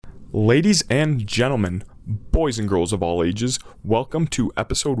Ladies and gentlemen, boys and girls of all ages, welcome to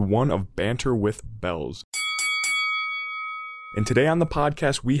episode 1 of Banter with Bells. And today on the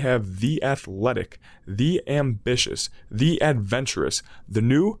podcast, we have the athletic, the ambitious, the adventurous, the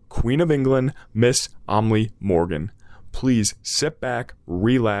new Queen of England, Miss Amelie Morgan. Please sit back,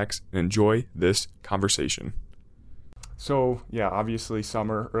 relax, and enjoy this conversation. So, yeah, obviously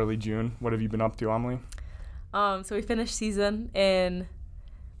summer, early June. What have you been up to, Amelie? So we finished season in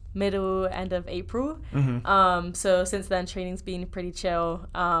end of April. So since then, training's been pretty chill.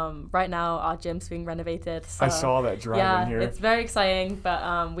 Right now, our gym's being renovated. So, I saw that driving here. Yeah, it's very exciting.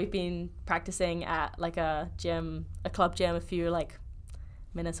 But we've been practicing at like a club gym, a few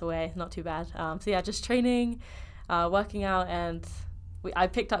minutes away. Not too bad. So yeah, just training, working out, and I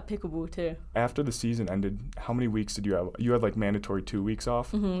picked up pickleball too. After the season ended, how many weeks did you have? You had mandatory 2 weeks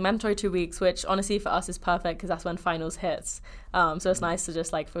off? Mandatory 2 weeks, which honestly for us is perfect because that's when finals hits. So it's nice to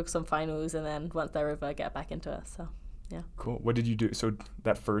just focus on finals and then once they're over, get back into it. So yeah. Cool. What did you do? So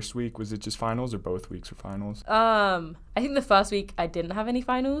that first week, was it just finals or both weeks were finals? I think the first week I didn't have any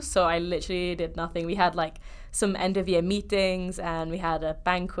finals, so I literally did nothing. We had some end of year meetings and we had a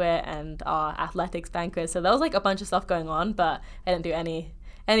banquet and our athletics banquet. So there was a bunch of stuff going on, but I didn't do any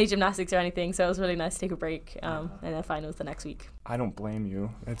gymnastics or anything. So it was really nice to take a break and then finals the next week. I don't blame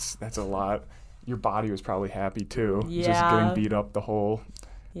you. That's a lot. Your body was probably happy too. Yeah. Just getting beat up the whole.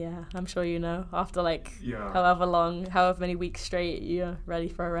 Yeah, I'm sure after however many weeks straight, you're ready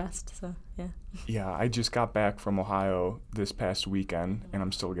for a rest. So yeah. Yeah, I just got back from Ohio this past weekend and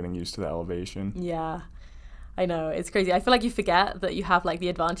I'm still getting used to the elevation. Yeah. I know, it's crazy. I feel like you forget that you have the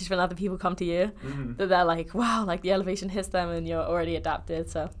advantage when other people come to you, that they're wow, the elevation hits them and you're already adapted.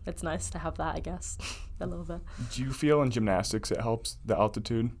 So it's nice to have that, I guess, a little bit. Do you feel in gymnastics it helps, the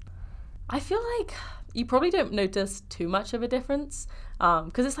altitude? I feel like you probably don't notice too much of a difference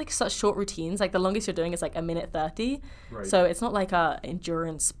because it's such short routines. The longest you're doing is a minute 30. Right. So it's not a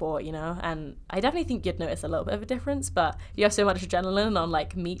endurance sport, and I definitely think you'd notice a little bit of a difference, but you have so much adrenaline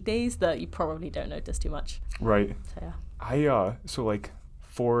on meet days that you probably don't notice too much. Right. So yeah.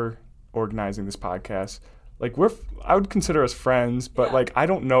 For organizing this podcast, I would consider us friends, but I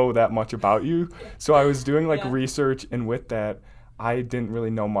don't know that much about you. So I was doing research, and with that I didn't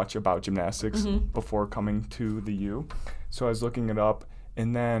really know much about gymnastics before coming to the U. So I was looking it up,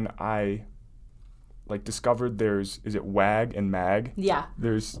 and then I discovered is it WAG and MAG? Yeah.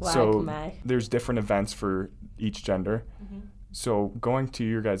 MAG. There's different events for each gender. So going to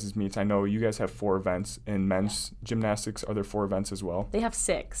your guys' meets, I know you guys have 4 events. In men's gymnastics, are there 4 events as well? They have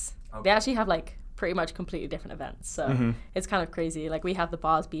 6. Okay. They actually have pretty much completely different events. So it's kind of crazy. We have the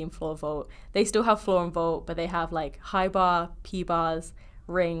bars, beam, floor, vault. They still have floor and vault, but they have high bar, P-bars,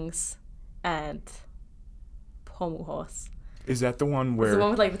 rings, and pommel horse. Is that the one where... It's the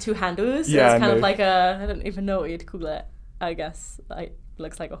one with the 2 handles? Yeah. It's kind of I don't even know what you'd call it, I guess.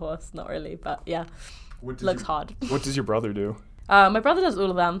 Looks like a horse, not really, but yeah. Looks hard. What does your brother do? My brother does all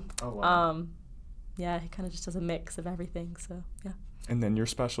of them. Oh, wow. Yeah, he kind of just does a mix of everything, so yeah. And then your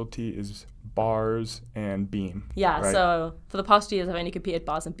specialty is bars and beam. Yeah, right? So for the past 2 years, I've only competed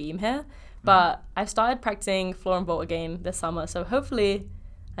bars and beam here. But I've started practicing floor and vault again this summer. So hopefully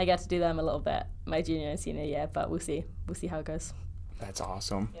I get to do them a little bit my junior and senior year. But we'll see. We'll see how it goes. That's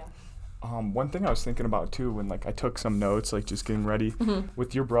awesome. Yeah. One thing I was thinking about, too, when I took some notes, just getting ready,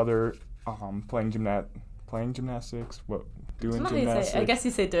 with your brother playing gymnastics, doing gymnastics. I guess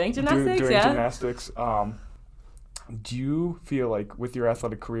you say doing gymnastics, doing yeah. Gymnastics. Do you feel with your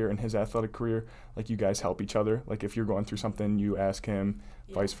athletic career and his athletic career, you guys help each other? If you're going through something, you ask him,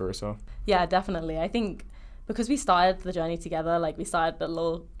 vice versa? Yeah, definitely. I think because we started the journey together, we started the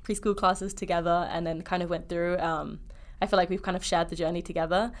little preschool classes together and then kind of went through, I feel we've kind of shared the journey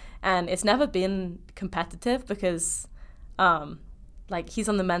together. And it's never been competitive because, he's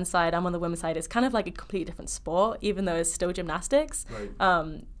on the men's side, I'm on the women's side. It's kind of a completely different sport, even though it's still gymnastics.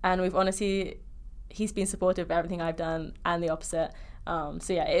 Right. And we've honestly... He's been supportive of everything I've done and the opposite. So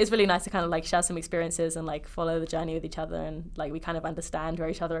yeah, it is really nice to kind of share some experiences and follow the journey with each other and we kind of understand where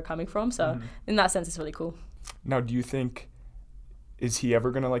each other are coming from. So in that sense, it's really cool. Now, do you think, is he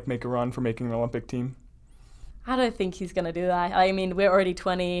ever going to make a run for making an Olympic team? I don't think he's going to do that. I mean, we're already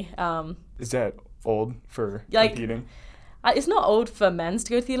 20. Is that old for competing? It's not old for men's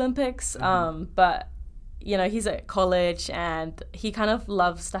to go to the Olympics, but he's at college and he kind of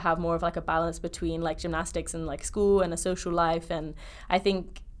loves to have more of a balance between gymnastics and school and a social life. And I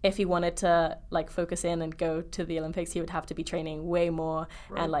think if he wanted to focus in and go to the Olympics, he would have to be training way more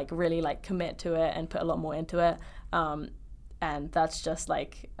and really commit to it and put a lot more into it. And that's just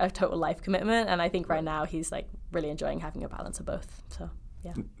a total life commitment. And I think right now he's really enjoying having a balance of both. So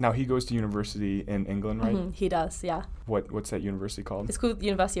yeah. Now he goes to university in England, right? He does, yeah. What's that university called? It's called the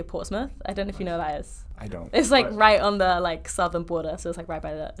University of Portsmouth. I don't know if you know what that is. I don't. It's like right on the like southern border, so it's like right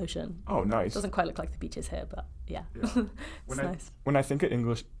by the ocean. Oh, nice. It doesn't quite look like the beaches here, but yeah. It's nice. When I think of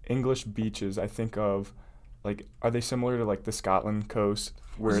English beaches, I think of like, are they similar to like the Scotland coast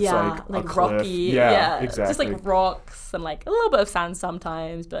where it's like a cliff? Rocky. Yeah, exactly. Just like rocks and like a little bit of sand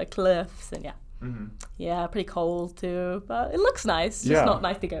sometimes, but cliffs and yeah. Mm-hmm. Yeah, pretty cold too, but it looks nice. Just not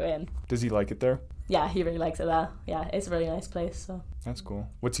nice to go in. Does he like it there? Yeah, he really likes it there. Yeah, it's a really nice place. So that's cool.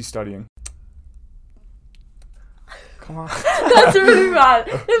 What's he studying? Come on. That's really bad.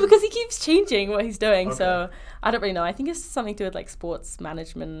 No, because he keeps changing what he's doing. Okay. So I don't really know. I think it's something to do with like sports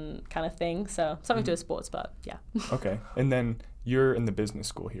management kind of thing. So something to do with sports, but yeah. Okay. And then you're in the business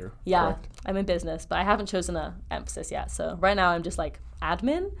school here. Yeah, correct? I'm in business, but I haven't chosen a emphasis yet. So right now I'm just like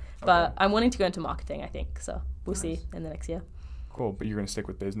admin, but I'm wanting to go into marketing, I think. So we'll see in the next year. Cool. But you're going to stick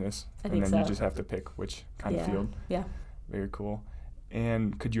with business. I think then you just have to pick which kind of field. Yeah. Very cool.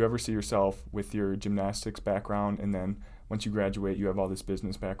 And could you ever see yourself with your gymnastics background, and then once you graduate, you have all this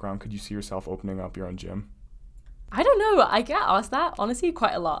business background, could you see yourself opening up your own gym? I don't know. I get asked that, honestly,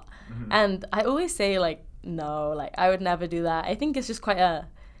 quite a lot. Mm-hmm. And I always say, like, no, like, I would never do that. I think it's just quite a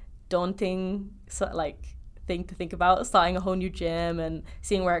daunting, thing to think about, starting a whole new gym and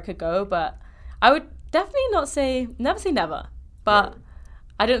seeing where it could go. But I would definitely never say never. But right.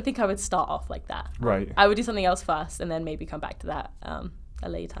 I don't think I would start off like that. Right. I would do something else first and then maybe come back to that at a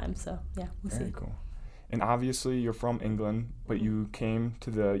later time. So, yeah, we'll see. Very cool. And obviously you're from England, but you came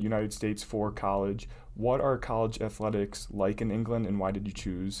to the United States for college. What are college athletics like in England, and why did you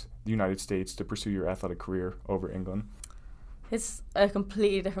choose the United States to pursue your athletic career over England? It's a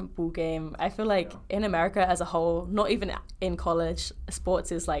completely different ball game. I feel like in America as a whole, not even in college,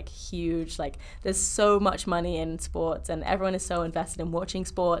 sports is like huge. Like there's so much money in sports and everyone is so invested in watching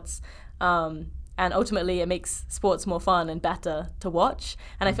sports. And ultimately it makes sports more fun and better to watch.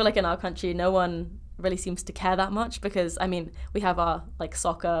 And I feel like in our country, no one really seems to care that much because, I mean, we have our like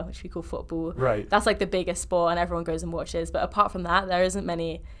soccer, which we call football. Right. That's like the biggest sport and everyone goes and watches. But apart from that, there isn't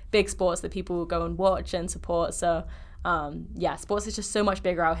many big sports that people go and watch and support. So sports is just so much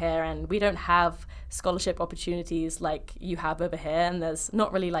bigger out here, and we don't have scholarship opportunities like you have over here, and there's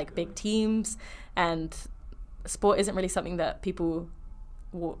not really like big teams, and sport isn't really something that people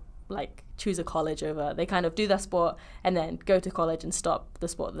like choose a college over. They kind of do their sport and then go to college and stop the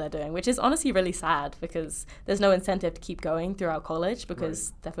sport that they're doing, which is honestly really sad because there's no incentive to keep going throughout college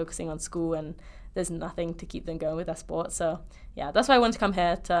because they're focusing on school and there's nothing to keep them going with their sport. So yeah, that's why I wanted to come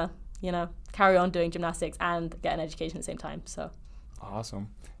here to, carry on doing gymnastics and get an education at the same time. So awesome.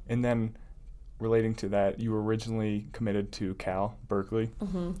 And then relating to that, you were originally committed to Berkeley.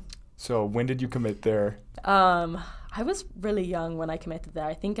 Mm-hmm. So when did you commit there? I was really young when I committed there.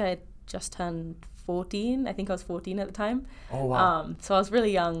 I think I had just turned 14. I think I was 14 at the time. Oh, wow. So I was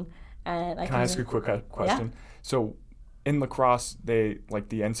really young. And Can I ask you a quick question? Yeah. So in lacrosse, the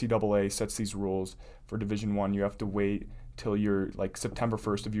NCAA sets these rules for Division I. You have to wait till you're like September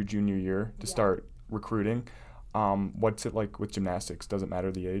 1st of your junior year to start recruiting. What's it like with gymnastics? Does it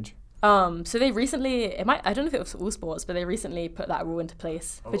matter the age? So they recently, I don't know if it was all sports, but they recently put that rule into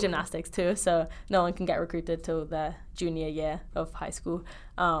place for gymnastics too. So no one can get recruited till their junior year of high school.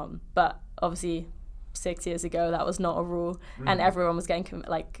 But obviously 6 years ago, that was not a rule. Mm-hmm. And everyone was getting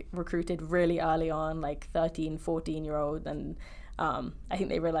recruited really early on, like 13, 14-year-old. And I think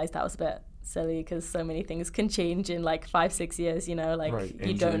they realized that was a bit silly because so many things can change in like 5-6 years, you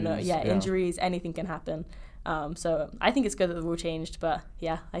don't know. Injuries, anything can happen. So I think it's good that the rule changed, but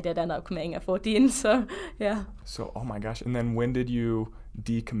yeah, I did end up committing at 14, so yeah. So, oh my gosh, and then when did you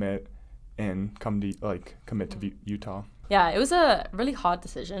decommit and commit to Utah? Yeah, it was a really hard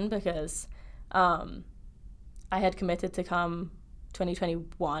decision because I had committed to come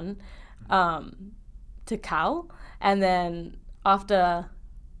 2021 to Cal, and then after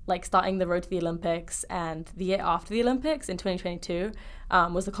starting the road to the Olympics, and the year after the Olympics in 2022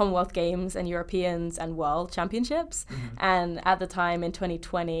 was the Commonwealth Games and Europeans and World Championships. Mm-hmm. And at the time in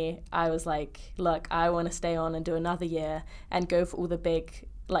 2020, I was like, look, I want to stay on and do another year and go for all the big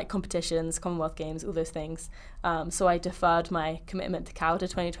competitions, Commonwealth Games, all those things. So I deferred my commitment to Cal to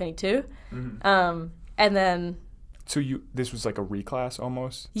 2022. Mm-hmm. And then... So this was like a reclass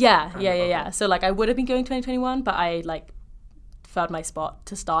almost? Yeah. So I would have been going 2021, but I deferred my spot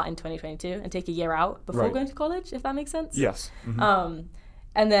to start in 2022 and take a year out before going to college, if that makes sense. Yes. Mm-hmm.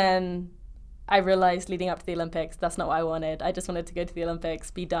 And then I realized leading up to the Olympics, that's not what I wanted. I just wanted to go to the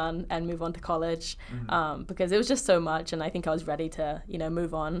Olympics, be done, and move on to college, because it was just so much, and I think I was ready to,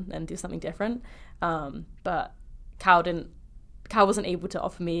 move on and do something different. But Cal Cal wasn't able to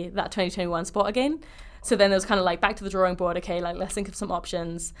offer me that 2021 spot again. So then it was kind of like back to the drawing board. Okay, like let's think of some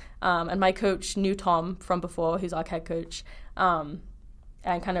options. And my coach knew Tom from before, who's our head coach, and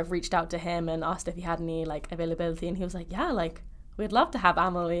kind of reached out to him and asked if he had any like availability. And he was like, yeah, like we'd love to have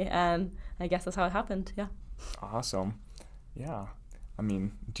Amelie. And I guess that's how it happened. Yeah. Awesome. Yeah. I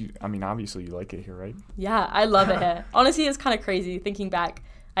mean, obviously you like it here, right? Yeah, I love it here. Honestly, it's kind of crazy thinking back.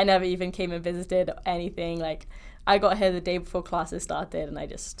 I never even came and visited anything. Like I got here the day before classes started, and I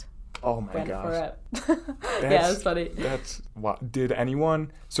just went for it. Yeah, it was funny. That's what did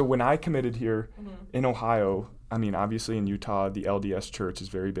anyone? So when I committed here in Ohio, I mean, obviously in Utah, the LDS church is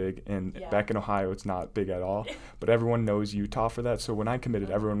very big, and back in Ohio, it's not big at all. But everyone knows Utah for that. So when I committed,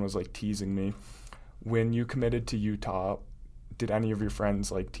 everyone was like teasing me. When you committed to Utah, did any of your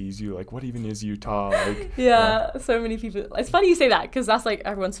friends like tease you? Like, what even is Utah? Like, so many people. It's funny you say that because that's like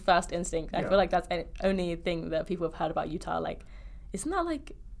everyone's first instinct. I feel like that's the only thing that people have heard about Utah. Like, isn't that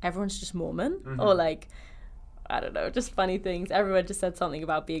like everyone's just Mormon? Or like, I don't know, just funny things. Everyone just said something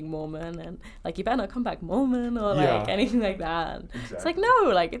about being Mormon and like, you better not come back Mormon or like anything like that. And it's like, no,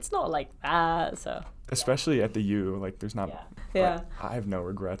 like it's not like that. So especially at the U, like there's not. Yeah. I have no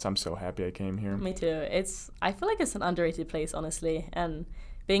regrets. I'm so happy I came here. Me too. I feel like it's an underrated place, honestly. And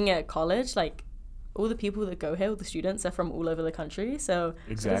being at college, like all the people that go here, all the students are from all over the country. So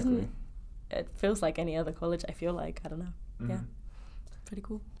exactly, it feels like any other college. I feel like, I don't know. Yeah, pretty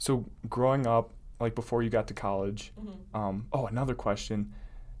cool. So growing up, like before you got to college, another question.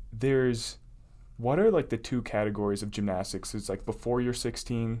 What are like the two categories of gymnastics? It's like before you're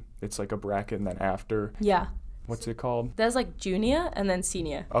 16, it's like a bracket, and then after. Yeah. What's it called? There's like junior and then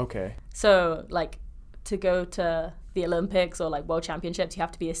senior. Okay. So like to go to the Olympics or like world championships, you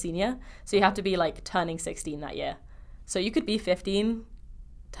have to be a senior. So you have to be like turning 16 that year. So you could be 15,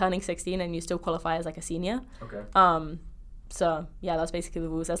 turning 16, and you still qualify as like a senior. Okay. So yeah, that's basically the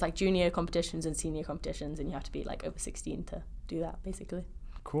rules. There's like junior competitions and senior competitions, and you have to be like over 16 to do that, basically.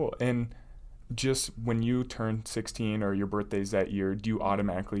 Cool. And just when you turn 16 or your birthday's that year, do you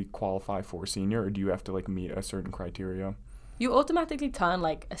automatically qualify for senior, or do you have to like meet a certain criteria? You automatically turn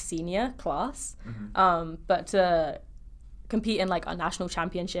like a senior class, but to compete in like our national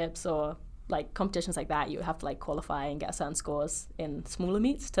championships or like competitions like that, you would have to like qualify and get certain scores in smaller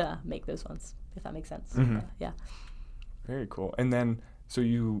meets to make those ones, if that makes sense. Yeah. Very cool. And then, so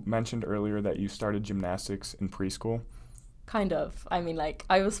you mentioned earlier that you started gymnastics in preschool. Kind of. I mean, like,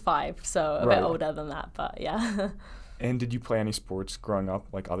 I was 5, so a bit older than that, but yeah. And did you play any sports growing up,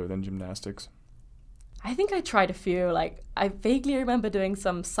 like, other than gymnastics? I think I tried a few. Like, I vaguely remember doing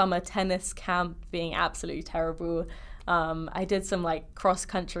some summer tennis camp, being absolutely terrible. I did some, like,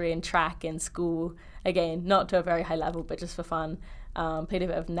 cross-country and track in school. Again, not to a very high level, but just for fun. Played a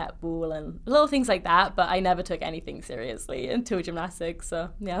bit of netball and little things like that, but I never took anything seriously until gymnastics,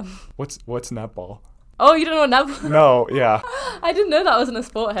 so, yeah. What's netball? Oh, you don't know what netball? No, yeah. I didn't know that wasn't a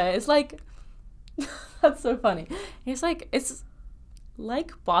sport here. It's like, that's so funny. It's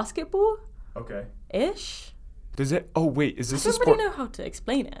like basketball. Okay. Ish. Does it? Oh wait, is this a sport? I don't really know how to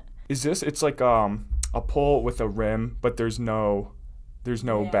explain it. Is this? It's like a pole with a rim, but there's no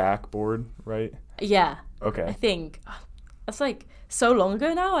backboard, right? Yeah. Okay. I think that's like so long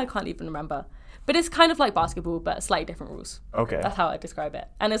ago now. I can't even remember. But it's kind of like basketball, but slightly different rules. Okay. That's how I describe it,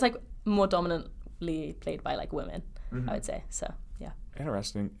 and it's like more dominantly played by like women, I would say. So yeah.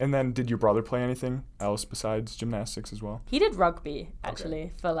 Interesting. And then, did your brother play anything else besides gymnastics as well? He did rugby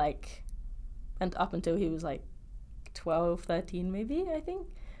actually for like. And up until he was like 12, 13 maybe, I think.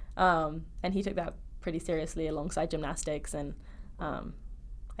 And he took that pretty seriously alongside gymnastics. And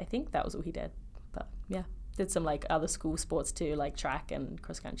I think that was all he did. But yeah, did some like other school sports too, like track and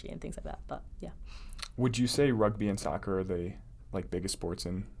cross country and things like that. But yeah. Would you say rugby and soccer are the like biggest sports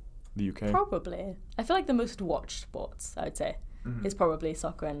in the UK? Probably. I feel like the most watched sports, I would say, is probably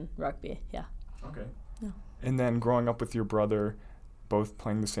soccer and rugby. Yeah. Okay. Yeah. And then growing up with your brother, both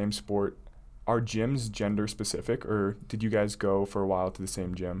playing the same sport, are gyms gender specific, or did you guys go for a while to the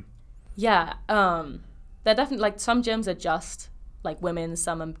same gym? Yeah, they're definitely like some gyms are just like women's,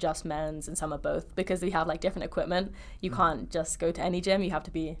 some are just men's, and some are both because we have like different equipment. You can't just go to any gym. You have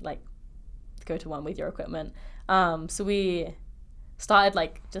to be like go to one with your equipment. So we started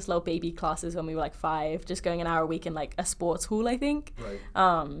like just little baby classes when we were like 5, just going an hour a week in like a sports hall, I think. Right.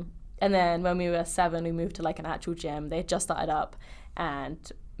 And then when we were 7, we moved to like an actual gym. They had just started up, and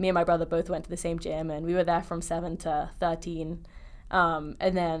me and my brother both went to the same gym, and we were there from 7 to 13. And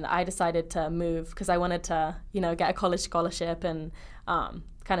then I decided to move because I wanted to, get a college scholarship and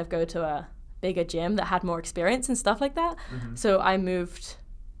kind of go to a bigger gym that had more experience and stuff like that. So I moved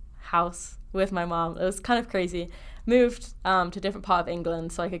house with my mom. It was kind of crazy. Moved to a different part of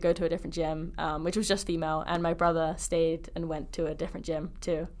England so I could go to a different gym, which was just female, and my brother stayed and went to a different gym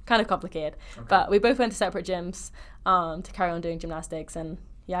too. Kind of complicated. Okay. But we both went to separate gyms to carry on doing gymnastics, and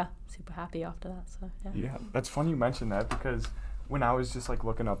yeah, super happy after that. So yeah, that's funny you mentioned that, because when I was just like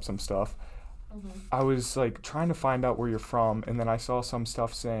looking up some stuff, I was like trying to find out where you're from, and then I saw some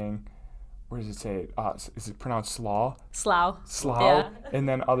stuff saying, where does it say? Is it pronounced Slough? Slough. Yeah. And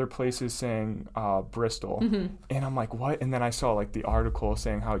then other places saying Bristol. And I'm like, what? And then I saw like the article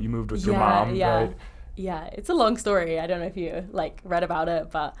saying how you moved with your mom, right? Yeah, it's a long story. I don't know if you like read about it,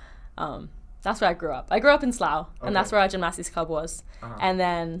 but that's where I grew up. I grew up in Slough, and that's where our gymnastics club was. And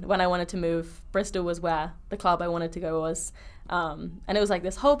then when I wanted to move, Bristol was where the club I wanted to go was. And it was like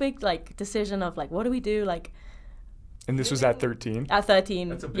this whole big like decision of like, what do we do? Like, and this was at 13? At 13,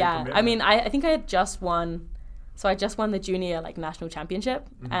 That's a big commitment. I mean, I think I had just won, so I just won the junior like national championship,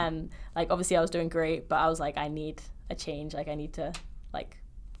 and like obviously I was doing great, but I was like, I need a change, like I need to like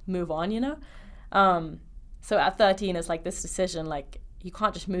move on, you know? So at 13, it's like this decision, like you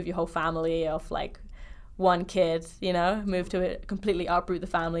can't just move your whole family off like one kid, you know, move to it, completely uproot the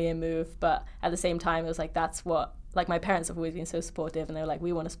family and move. But at the same time, it was like, that's what, like my parents have always been so supportive, and they were like,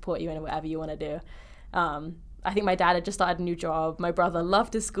 we want to support you in whatever you want to do. I think my dad had just started a new job. My brother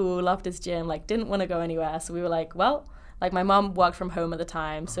loved his school, loved his gym, like didn't want to go anywhere. So we were like, well, like my mom worked from home at the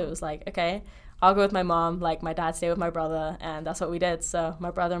time. So it was like, okay, I'll go with my mom, like my dad stayed with my brother, and that's what we did. So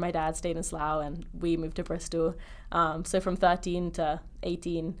my brother and my dad stayed in Slough, and we moved to Bristol. So from 13 to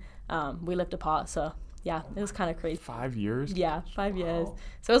 18, we lived apart. So yeah, it was kind of crazy. 5 years? Yeah, 5 years.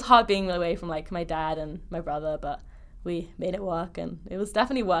 So it was hard being away from like my dad and my brother, but we made it work, and it was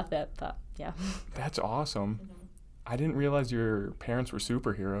definitely worth it. But yeah. That's awesome. I didn't realize your parents were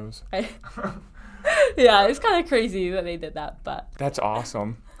superheroes. Yeah, it's kind of crazy that they did that, but that's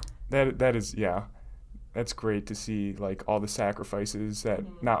awesome. That is, yeah, that's great to see like all the sacrifices that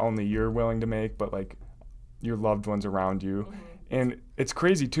not only you're willing to make, but like your loved ones around you. And it's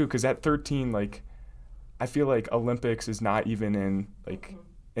crazy too, because at 13, like I feel like Olympics is not even in like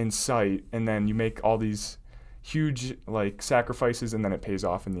in sight, and then you make all these huge like sacrifices, and then it pays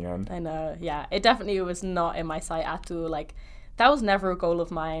off in the end. I know, yeah, it definitely was not in my sight at all. Like that was never a goal of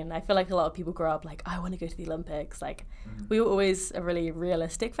mine. I feel like a lot of people grow up like, I want to go to the Olympics. Like we were always a really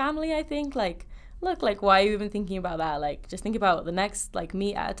realistic family, I think. Like, look, like why are you even thinking about that? Like just think about the next like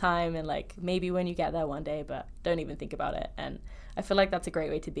meet at a time, and like maybe when you get there one day, but don't even think about it. And I feel like that's a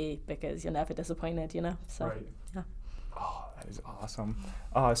great way to be, because you're never disappointed, you know? So right. Yeah. Oh, that is awesome.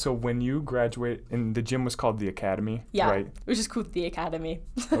 So when you graduate, and the gym was called the Academy, yeah, right? It was just called the Academy.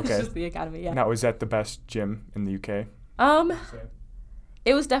 Okay. It was just the Academy, yeah. Now, is that the best gym in the UK?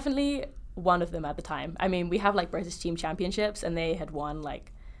 It was definitely one of them at the time. I mean, we have like British team championships, and they had won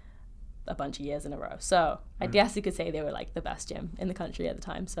like a bunch of years in a row. So I guess you could say they were like the best gym in the country at the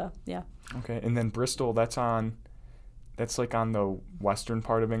time. So yeah. Okay, and then Bristol, that's like on the western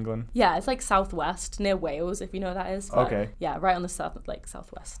part of England? Yeah, it's like southwest, near Wales, if you know what that is. But okay. Yeah, right on the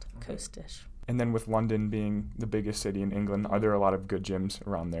southwest coast-ish. And then with London being the biggest city in England, are there a lot of good gyms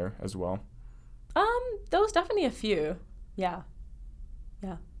around there as well? There was definitely a few. Yeah,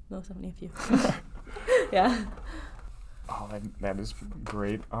 there was definitely a few. Yeah. Oh, that is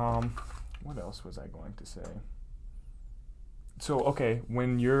great. What else was I going to say? So, okay,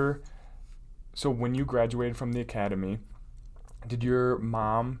 when you graduated from the academy, did your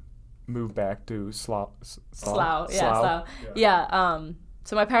mom move back to Slough? Slough. Yeah.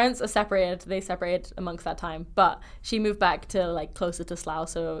 So my parents are separated. They separated amongst that time, but she moved back to like closer to Slough.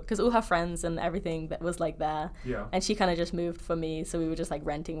 So because all her friends and everything that was like there, yeah. And she kind of just moved for me. So we were just like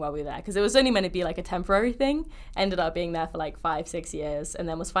renting while we were there, because it was only meant to be like a temporary thing. Ended up being there for like 5-6 years, and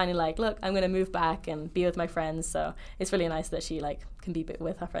then was finally like, look, I'm gonna move back and be with my friends. So it's really nice that she like can be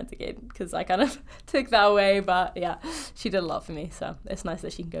with her friends again, because I kind of took that away. But yeah, she did a lot for me. So it's nice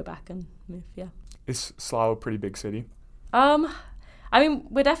that she can go back and move. Yeah. Is Slough a pretty big city? I mean,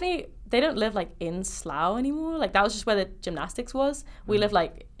 they don't live like in Slough anymore. Like that was just where the gymnastics was. We live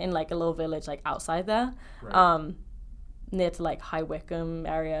like in like a little village like outside there, right. Near to like High Wycombe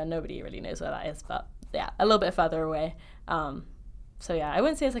area. Nobody really knows where that is, but yeah, a little bit further away. So yeah, I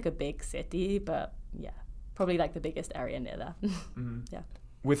wouldn't say it's like a big city, but yeah, probably like the biggest area near there. Mm-hmm. Yeah.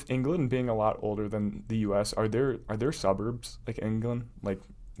 With England being a lot older than the U.S., are there suburbs like England, like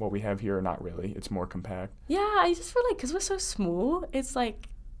what we have here? Or not really? It's more compact. Yeah, I just feel like because we're so small, it's like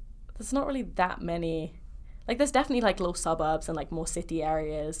there's not really that many. Like there's definitely like little suburbs and like more city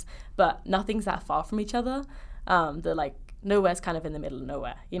areas, but nothing's that far from each other. They're like nowhere's kind of in the middle of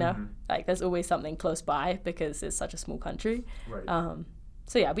nowhere, you know? Mm-hmm. Like there's always something close by because it's such a small country. Right.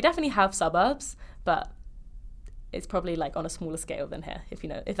 So yeah, we definitely have suburbs, but it's probably like on a smaller scale than here,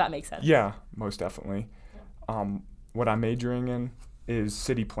 if that makes sense. Yeah, most definitely. What I'm majoring in is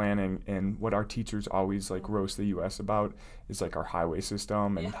city planning, and what our teachers always like roast the US about is like our highway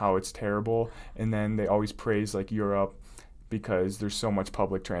system and how it's terrible. And then they always praise like Europe because there's so much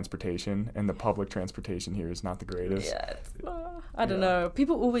public transportation, and the public transportation here is not the greatest. Yeah, I don't know.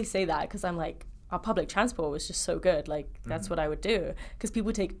 People always say that because I'm like, our public transport was just so good. Like, that's what I would do. Because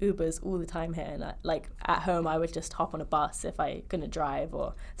people take Ubers all the time here. And like, at home, I would just hop on a bus if I couldn't drive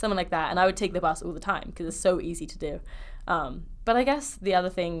or something like that. And I would take the bus all the time because it's so easy to do. But I guess the other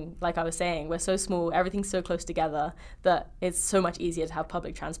thing, like I was saying, we're so small, everything's so close together that it's so much easier to have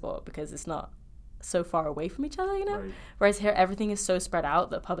public transport because it's not so far away from each other, Right. Whereas here, everything is so spread out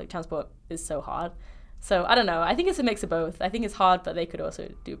that public transport is so hard. So I don't know. I think it's a mix of both. I think it's hard, but they could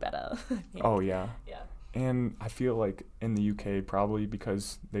also do better. Oh, yeah. Yeah. And I feel like in the UK, probably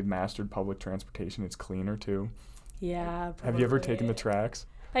because they've mastered public transportation, it's cleaner too. Yeah. Have you ever probably. taken the tracks?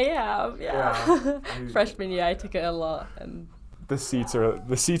 I have, yeah. Freshman year, I took it a lot. And The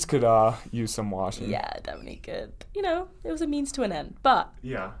seats could use some washing. yeah, definitely good. It was a means to an end, but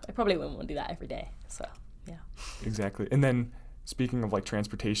Yeah. I probably wouldn't want to do that every day. So, yeah. Exactly. And then speaking of like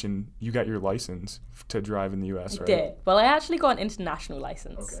transportation, you got your license to drive in the US, right? I did. Well, I actually got an international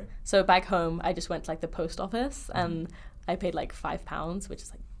license. Okay. So back home, I just went to like the post office and I paid like £5, which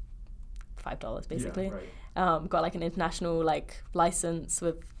is like $5 basically. Yeah, right. Got like an international like license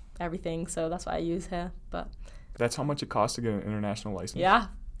with everything. So that's what I use here. But That's how much it costs to get an international license?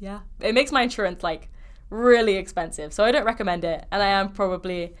 yeah. It makes my insurance like really expensive. So I don't recommend it. And I am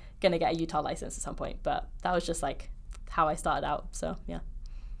probably going to get a Utah license at some point. But that was just like how I started out. So yeah.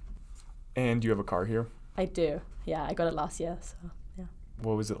 And do you have a car here? I do. Yeah, I got it last year. So yeah.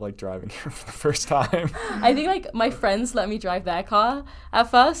 What was it like driving here for the first time? I think like my friends let me drive their car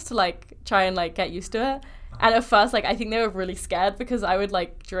at first to like try and like get used to it. And at first, like I think they were really scared because I would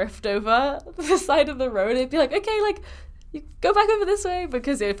like drift over the side of the road. It'd be like, okay, like you go back over this way,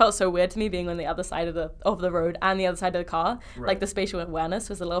 because it felt so weird to me being on the other side of the road and the other side of the car. Right. Like the spatial awareness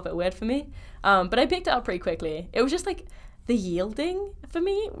was a little bit weird for me. But I picked it up pretty quickly. It was just like the yielding for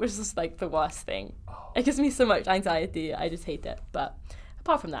me was just like the worst thing. It gives me so much anxiety. I just hate it. But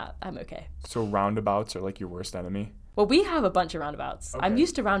apart from that, I'm okay. So roundabouts are like your worst enemy? Well, we have a bunch of roundabouts. Okay. I'm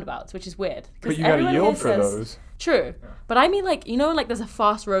used to roundabouts, which is weird. But you gotta yield for those. True. Yeah. But I mean, like, like there's a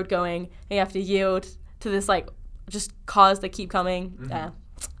fast road going and you have to yield to this, like, just cars that keep coming. Mm-hmm.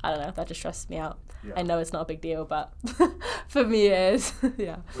 I don't know. That just stresses me out. Yeah. I know it's not a big deal, but for me it is.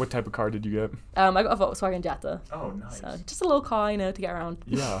 Yeah. What type of car did you get? I got a Volkswagen Jetta. Oh, nice. So just a little car, to get around.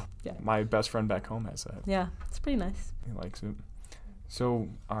 Yeah. Yeah. My best friend back home has that. Yeah. It's pretty nice. He likes it. So,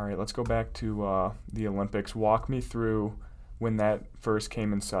 all right, let's go back to the Olympics. Walk me through when that first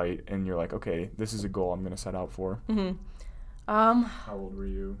came in sight and you're like, okay, this is a goal I'm going to set out for. Mm-hmm. How old were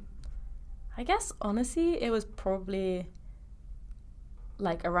you? I guess, honestly, it was probably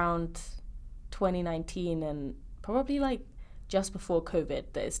like around 2019 and probably like just before COVID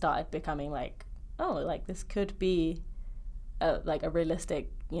that it started becoming like, oh, like this could be a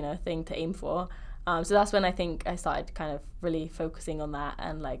realistic, thing to aim for. So that's when I think I started kind of really focusing on that.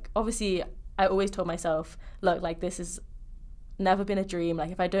 And like, obviously I always told myself, look, like this has never been a dream.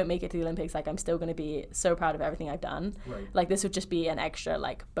 Like if I don't make it to the Olympics, like I'm still going to be so proud of everything I've done. Right. Like this would just be an extra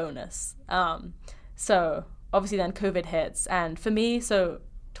like bonus. So obviously then COVID hits. And for me, so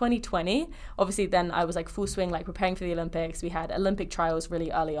 2020, obviously then I was like full swing, like preparing for the Olympics. We had Olympic trials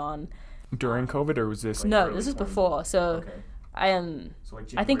really early on. During COVID, or was this? Like no, this was before. So okay. So like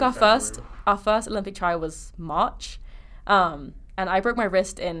I think our first Olympic trial was March, and I broke my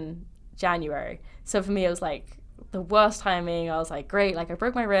wrist in January. So for me, it was like the worst timing. I was like, great, like I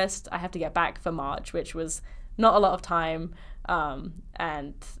broke my wrist. I have to get back for March, which was not a lot of time.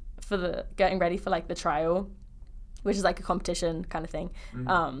 And for the getting ready for like the trial, which is like a competition kind of thing.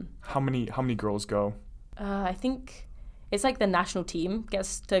 Mm-hmm. How many girls go? I think it's like the national team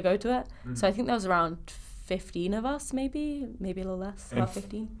gets to go to it. Mm-hmm. So I think there was around 15 of us, maybe a little less, about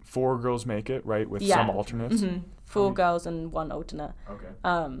 15. 4 girls make it, right, with some alternates? Mm-hmm. 4 girls and 1 alternate. Okay.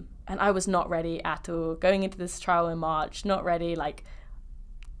 And I was not ready at all. Going into this trial in March, not ready, like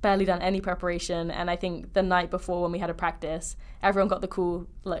barely done any preparation. And I think the night before when we had a practice, everyone got the call,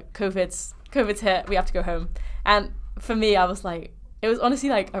 like COVID's hit, we have to go home. And for me, I was like, it was honestly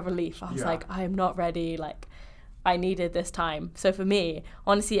like a relief. I was like, I am not ready, like I needed this time. So for me,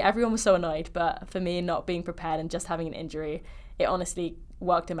 honestly, everyone was so annoyed, but for me, not being prepared and just having an injury, it honestly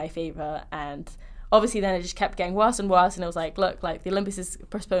worked in my favor. And obviously then it just kept getting worse and worse. And it was like, look, like the Olympics is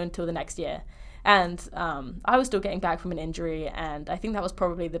postponed till the next year. And I was still getting back from an injury, and I think that was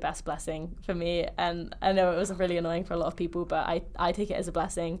probably the best blessing for me. And I know it was really annoying for a lot of people, but I take it as a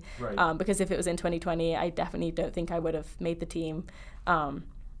blessing. Right. Because if it was in 2020, I definitely don't think I would have made the team.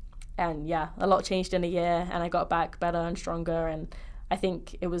 And yeah, a lot changed in a year, and I got back better and stronger. And I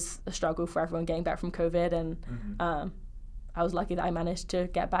think it was a struggle for everyone getting back from COVID, and I was lucky that I managed to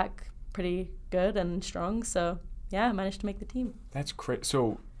get back pretty good and strong. So yeah, I managed to make the team. That's crazy.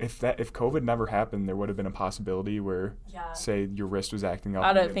 So if COVID never happened, there would have been a possibility where, say, your wrist was acting up.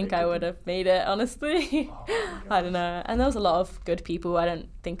 I don't think I would have made it, honestly. I don't know. And there was a lot of good people. I don't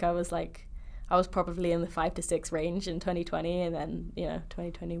think I was probably in the 5 to 6 range in 2020, and then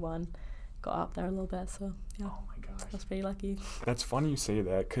 2021 got up there a little bit. So yeah, oh my gosh, I was pretty lucky. That's funny you say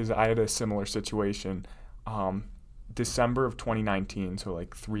that, because I had a similar situation. December of 2019, so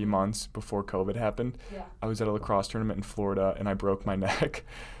like 3 months before COVID happened, I was at a lacrosse tournament in Florida, and I broke my neck.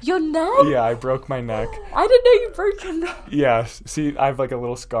 Your neck? Yeah, I broke my neck. I didn't know you broke your neck. Yeah, see, I have like a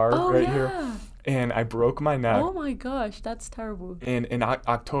little scar here, and I broke my neck. Oh my gosh, that's terrible. In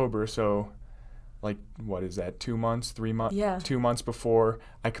October, so like, what is that, 2 months, 3 months? Yeah. 2 months before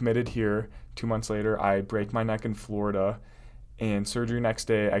I committed here. 2 months later, I break my neck in Florida. And surgery next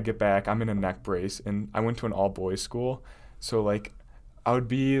day, I get back, I'm in a neck brace, and I went to an all-boys school, so, like, I would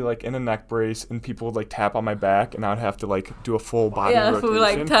be, like, in a neck brace, and people would, like, tap on my back, and I would have to, like, do a full body rotation. Full,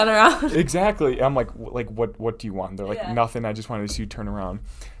 like, turn around. Exactly. I'm like, what do you want? They're like, nothing, I just wanted to see you turn around.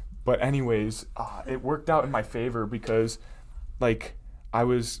 But anyways, it worked out in my favor because, like, I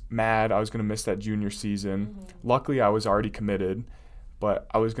was mad I was going to miss that junior season. Luckily, I was already committed. But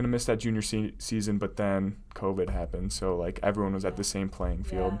I was going to miss that junior season, but then COVID happened. So, like, everyone was at the same playing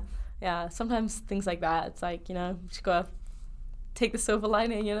field. Yeah, sometimes things like that, it's like, you just got to take the silver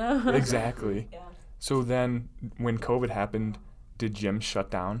lining, Exactly. Yeah. So then when COVID happened, did gyms shut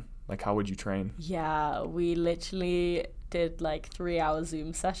down? Like, how would you train? Yeah, we literally did, like, 3-hour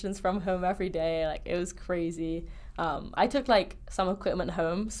Zoom sessions from home every day. Like, it was crazy. I took, like, some equipment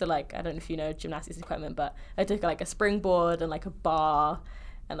home, so, like, I don't know if you know gymnastics equipment, but I took, like, a springboard and, like, a bar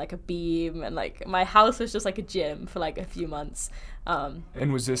and, like, a beam, and, like, my house was just, like, a gym for, like, a few months.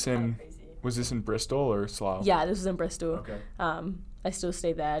 And was this in Bristol or Slough? Yeah, this was in Bristol. Okay. I still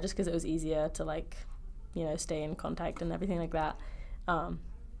stayed there just because it was easier to, like, stay in contact and everything like that.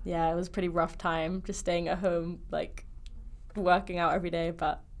 Yeah, it was a pretty rough time just staying at home, like, working out every day,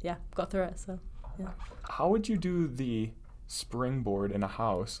 but, yeah, got through it, so, yeah. How would you do the springboard in a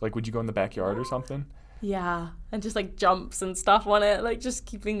house? Like, would you go in the backyard or something? Yeah, and just, like, jumps and stuff on it, like, just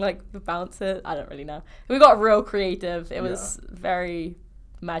keeping, like, the bounces. I don't really know. We got real creative. It was very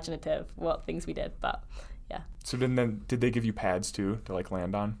imaginative what things we did, but, yeah. So then did they give you pads, too, to, like,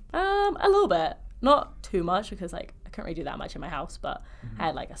 land on? A little bit. Not too much, because, like, I couldn't really do that much in my house, but I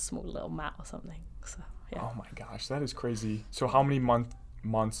had, like, a small little mat or something, so, yeah. Oh, my gosh, that is crazy. So how many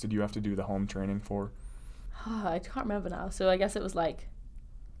months did you have to do the home training for? I can't remember now. So I guess it was like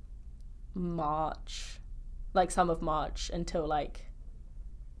March, like some of March until like,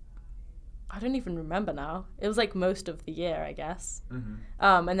 I don't even remember now. It was like most of the year, I guess.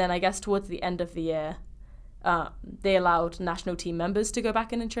 And then I guess towards the end of the year, they allowed national team members to go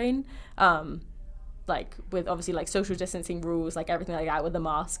back in and train. Like with obviously like social distancing rules, like everything like that with the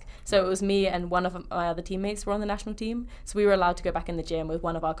mask. So it was me and one of my other teammates were on the national team. So we were allowed to go back in the gym with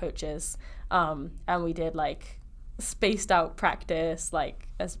one of our coaches. And we did like spaced out practice, like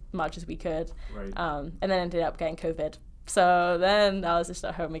as much as we could. Right. And then ended up getting COVID. So then I was just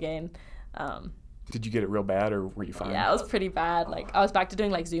at home again. Did you get it real bad or were you fine? Yeah, it was pretty bad. Like I was back to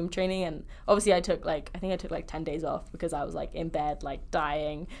doing like Zoom training, and obviously I took like 10 days off because I was like in bed like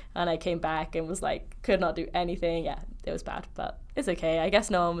dying, and I came back and was like could not do anything. Yeah, it was bad, but it's okay. I guess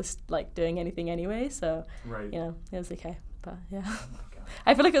no one was like doing anything anyway, so right. It was okay. But yeah.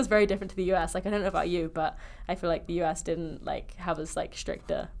 I feel like it was very different to the US. Like I don't know about you, but I feel like the US didn't like have as like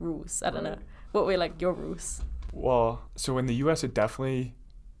stricter rules. I don't know. What were like your rules? Well, so in the US it definitely,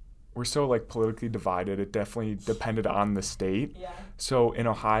 we're so like politically divided. It definitely depended on the state. Yeah. So in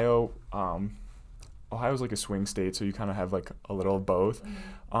Ohio, Ohio's like a swing state, so you kind of have like a little of both.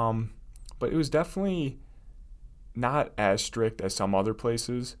 But it was definitely not as strict as some other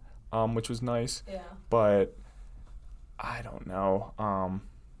places, which was nice. Yeah. But I don't know.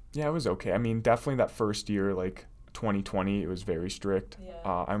 Yeah, it was okay. I mean, definitely that first year, like 2020, it was very strict. Yeah.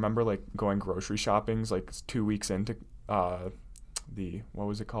 I remember like going grocery shoppings like 2 weeks into what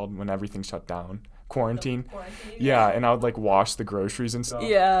was it called when everything shut down? quarantine. Yeah, and I would like wash the groceries and stuff.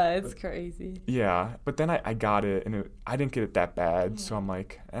 Yeah, it's crazy. Yeah, but then I got it, and I didn't get it that bad, so I'm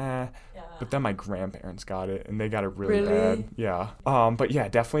like, eh. Yeah. But then my grandparents got it, and they got it really bad. Yeah. But yeah,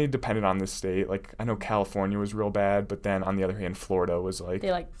 definitely depended on the state. Like, I know California was real bad, but then on the other hand, Florida was like...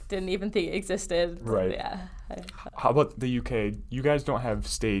 They, didn't even think it existed. Right. Yeah. How about the UK? You guys don't have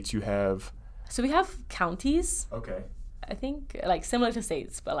states, you have... So we have counties. Okay. I think, similar to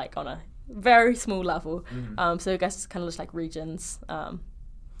states, but, on a very small level. Mm-hmm. So I guess it's kind of just, regions.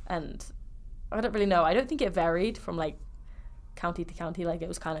 And I don't really know. I don't think it varied from, county to county. It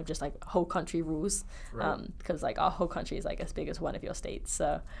was kind of just, whole country rules. Right. Because, our whole country is, as big as one of your states.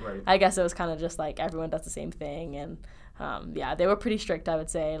 So Right. I guess it was kind of just, everyone does the same thing. And, yeah, they were pretty strict, I would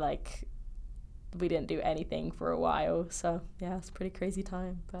say. We didn't do anything for a while. So, yeah, it's a pretty crazy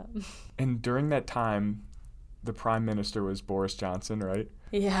time. But And during that time, the prime minister was Boris Johnson, right?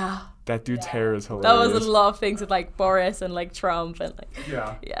 Yeah. That dude's hair is hilarious. That was a lot of things with Boris and Trump and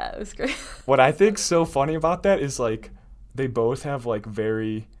Yeah, it was great. What I think's so funny about that is they both have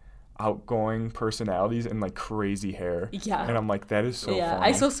very outgoing personalities and crazy hair. Yeah. And I'm like, that is so funny.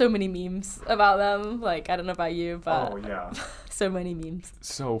 I saw so many memes about them. I don't know about you, but Oh yeah. so many memes.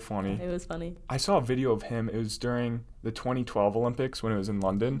 So funny. It was funny. I saw a video of him. It was during the 2012 Olympics when it was in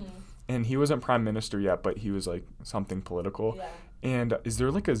London. And he wasn't prime minister yet, but he was something political. Yeah. And is there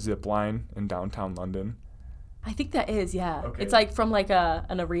a zip line in downtown London? I think that is, yeah. Okay. It's from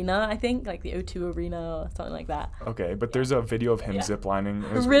an arena, I think, the O2 arena or something like that. Okay, but there's a video of him ziplining.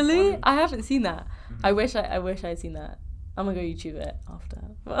 It was Really? funny. I haven't seen that. I wish I'd seen that. I'm gonna go YouTube it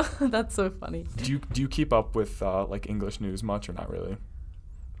after. That's so funny. Do you keep up with English news much or not really?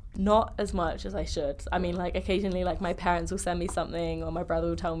 Not as much as I should. I mean, occasionally, my parents will send me something or my brother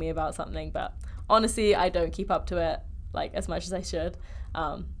will tell me about something, but honestly, I don't keep up to it, as much as I should.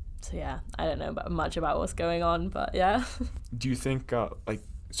 So, yeah, I don't know much about what's going on, but, yeah. Do you think,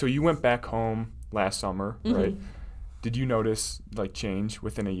 so you went back home last summer, right? Did you notice, change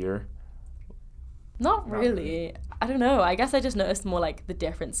within a year? Not really. I don't know. I guess I just noticed more, the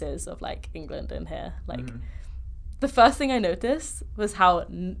differences of, England and here. The first thing I noticed was how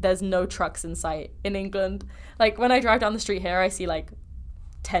there's no trucks in sight in England. When I drive down the street here, I see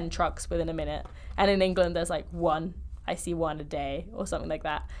 10 trucks within a minute. And in England, there's one. I see one a day or something like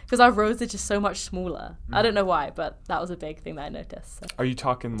that. Because our roads are just so much smaller. I don't know why, but that was a big thing that I noticed. So. Are you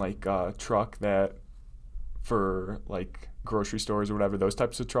talking truck that for grocery stores or whatever, those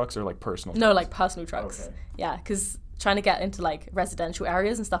types of trucks or personal trucks? No, personal trucks. Okay. Yeah, because trying to get into residential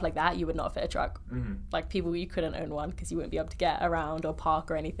areas and stuff like that, you would not fit a truck. People, you couldn't own one because you wouldn't be able to get around or park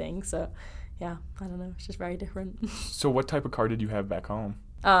or anything. So yeah, I don't know, it's just very different. So what type of car did you have back home?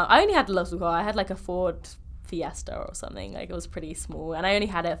 I only had a local car. I had a Ford Fiesta or something. It was pretty small, and I only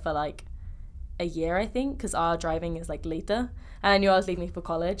had it for a year, I think, because our driving is later, and I knew I was leaving for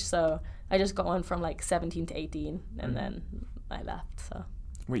college, so I just got one from 17 to 18 and then I left. So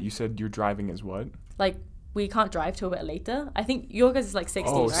wait, you said your driving is what? We can't drive till a bit later. I think your guys is 16,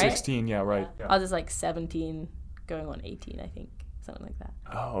 right? 16, yeah, right. Yeah. Ours is 17 going on 18, I think, something like that.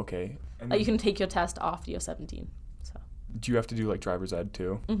 Oh, okay. And you can take your test after you're 17. So do you have to do driver's ed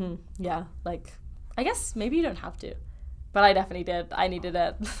too? Yeah, I guess maybe you don't have to, but I definitely did. I needed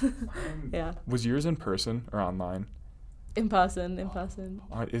it. Yeah. Was yours in person or online? In person.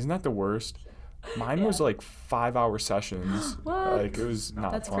 Isn't that the worst? Mine was 5-hour sessions. What? It was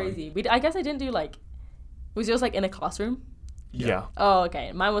not That's fun. crazy. I guess I didn't do was yours in a classroom? Yeah. Oh,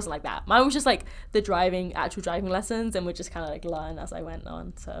 okay. Mine wasn't like that. Mine was just actual driving lessons, and we just kind of learn as I went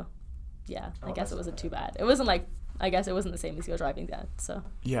on. So yeah, I guess it wasn't too bad. It wasn't I guess it wasn't the same as your driving dad. So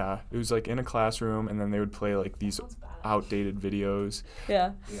yeah, it was in a classroom, and then they would play these outdated videos.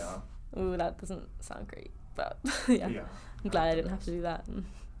 Yeah. Yeah. Ooh, that doesn't sound great, but yeah. I'm glad I didn't have to do that.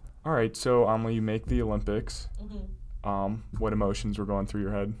 All right, so Amelie, you make the Olympics. What emotions were going through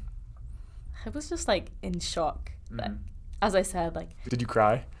your head? I was just in shock. But as I said, Did you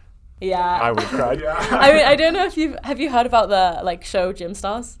cry? Yeah. I would have cried. Yeah. I mean, I don't know if have you heard about the show Gym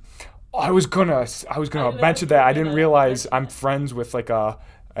Stars? I was gonna mention that. I didn't realize I'm friends with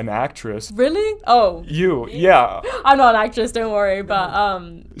an actress. Really? Oh. You, yeah. I'm not an actress, don't worry,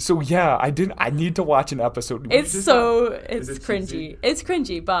 but So yeah, I need to watch an episode. It's cringy. It's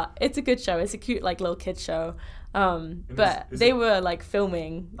cringy, but it's a good show. It's a cute little kids show. But they were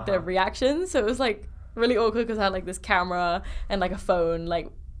filming the reactions, so it was really awkward because I had this camera and a phone.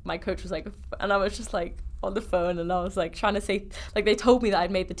 My coach was and I was just on the phone, and I was trying to say they told me that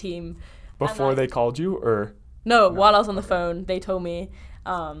I'd made the team before they called you, or no, while I was on the phone they told me,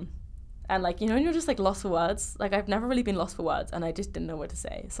 and when you're just lost for words, I've never really been lost for words, and I just didn't know what to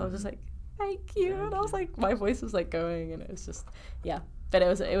say, so I was just thank you. And I was like, my voice was like going, and it was just, yeah. But it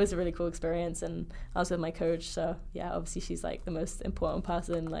was a really cool experience, and I was with my coach, so yeah, obviously she's like the most important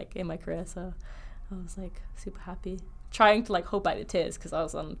person like in my career, so I was like super happy. Trying to like hold back the tears because I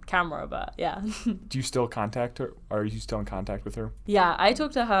was on camera, but yeah. Do you still contact her? Are you still in contact with her? Yeah, I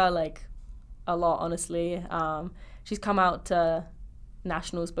talk to her like a lot, honestly. She's come out to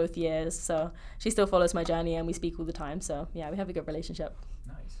nationals both years, so she still follows my journey, and we speak all the time, so yeah, we have a good relationship.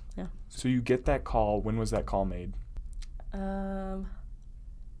 Nice. Yeah. So you get that call. When was that call made? I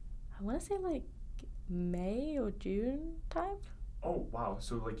want to say like May or June time. Oh wow!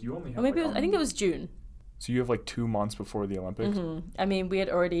 So like you only have. Or maybe I think it was June. So you have like 2 months before the Olympics. Mm-hmm. I mean, we'd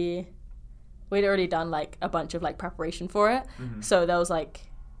already done like a bunch of like preparation for it. Mm-hmm. So there was like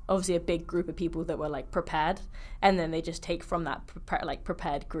obviously a big group of people that were like prepared, and then they just take from that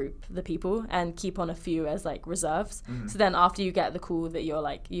prepared group the people and keep on a few as like reserves. Mm-hmm. So then after you get the call that you're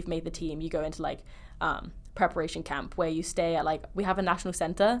like you've made the team, you go into like preparation camp where you stay at like we have a national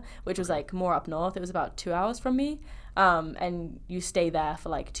center which was like more up north. It was about 2 hours from me, and you stay there for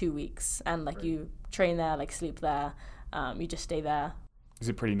like 2 weeks, and like you train there, like sleep there, you just stay there. Is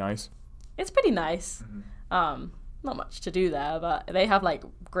it pretty nice? It's pretty nice. Mm-hmm. Not much to do there, but they have like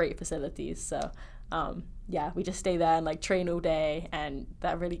great facilities, so yeah, we just stay there and like train all day, and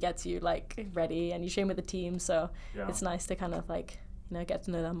that really gets you like ready, and you train with the team, so it's nice to kind of like, you know, get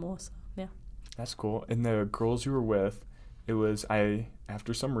to know them more. So yeah, that's cool. And the girls you were with, it was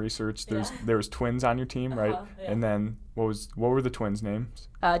after some research, there was twins on your team, right? Yeah. And then what were the twins' names?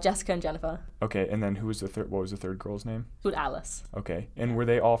 Jessica and Jennifer. Okay, and then who was the third? What was the third girl's name? Called Alice. Okay, and were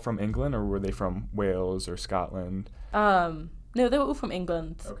they all from England, or were they from Wales or Scotland? No, they were all from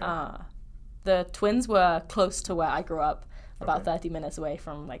England. Okay. The twins were close to where I grew up, about 30 minutes away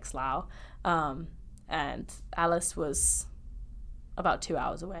from like Slough, and Alice was about 2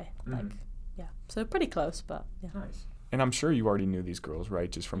 hours away. Mm-hmm. Like, yeah, so pretty close, but yeah. Nice. And I'm sure you already knew these girls,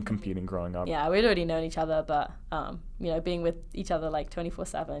 right? Just from competing growing up. Yeah, we'd already known each other, but you know, being with each other like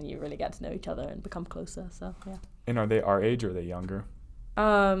 24/7, you really get to know each other and become closer. So yeah. And are they our age or are they younger?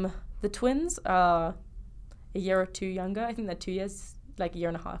 The twins are a year or two younger. I think they're 2 years, like a year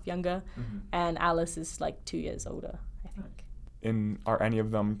and a half younger, and Alice is like 2 years older, I think. And are any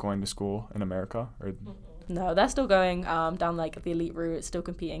of them going to school in America? Or? No, they're still going down like the elite route, still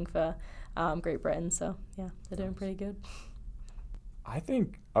competing for Great Britain, so yeah, they're doing pretty good. I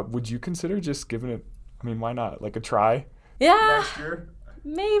think, would you consider just giving it, I mean, why not, like a try? Yeah, next year?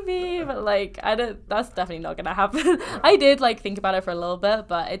 Maybe, but like, that's definitely not gonna happen. Yeah. I did like think about it for a little bit,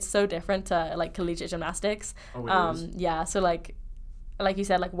 but it's so different to like collegiate gymnastics. Oh, it is? Yeah, so like you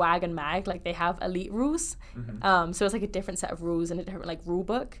said, like WAG and MAG, like they have elite rules. So it's like a different set of rules and a different like rule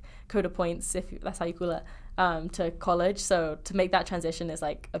book, code of points, if that's how you call it, to college. So to make that transition is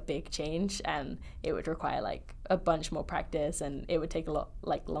like a big change, and it would require like a bunch more practice, and it would take a lot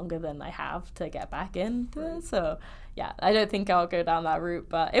like longer than I have to get back into it. So yeah, I don't think I'll go down that route,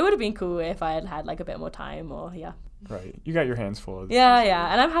 but it would have been cool if I had had like a bit more time, or yeah. Right, you got your hands full.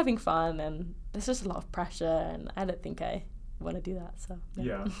 Yeah, and I'm having fun, and there's just a lot of pressure, and I don't think I want to do that, so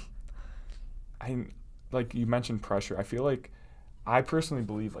yeah. I like you mentioned pressure. I feel like I personally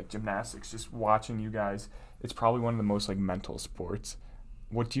believe like gymnastics, just watching you guys, it's probably one of the most like mental sports.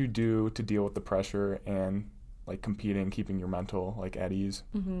 What do you do to deal with the pressure and like competing, keeping your mental like at ease?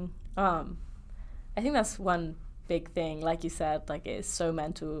 I think that's one big thing. Like you said, like it's so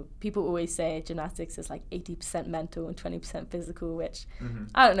mental. People always say gymnastics is like 80% mental and 20% physical, which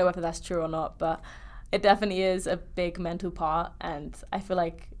I don't know whether that's true or not, but it definitely is a big mental part, and I feel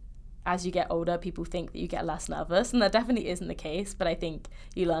like as you get older, people think that you get less nervous, and that definitely isn't the case, but I think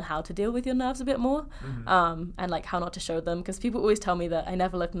you learn how to deal with your nerves a bit more, and like how not to show them, because people always tell me that I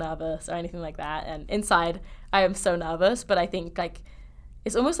never look nervous or anything like that, and inside I am so nervous, but I think like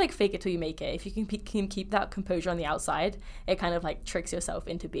it's almost like fake it till you make it. If you can keep that composure on the outside, it kind of like tricks yourself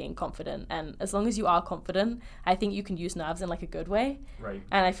into being confident. And as long as you are confident, I think you can use nerves in like a good way. Right.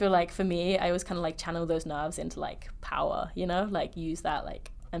 And I feel like for me, I always kind of like channel those nerves into like power, you know, like use that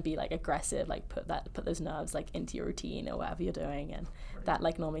like and be like aggressive, like put those nerves like into your routine or whatever you're doing. And that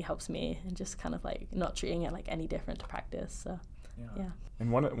like normally helps me, and just kind of like not treating it like any different to practice. So yeah.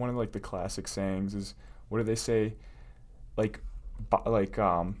 And one of like the classic sayings is, what do they say? Like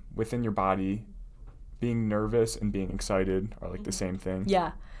within your body, being nervous and being excited are like the same thing.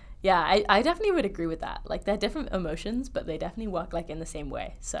 Yeah, I definitely would agree with that. Like they're different emotions, but they definitely work like in the same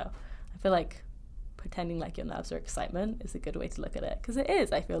way. So I feel like pretending like your nerves are excitement is a good way to look at it, because it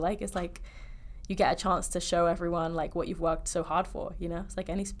is. I feel like it's like you get a chance to show everyone like what you've worked so hard for, you know. It's like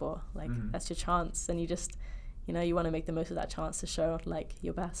any sport, like that's your chance, and you just, you know, you want to make the most of that chance to show like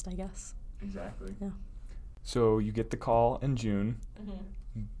your best, I guess. Exactly. Yeah. So you get the call in June.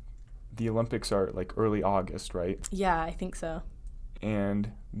 Mm-hmm. The Olympics are like early August, right? Yeah, I think so.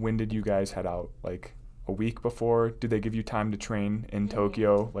 And when did you guys head out? Like a week before? Did they give you time to train in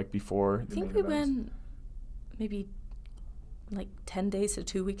Tokyo, like before the I think main we events? went maybe like 10 days to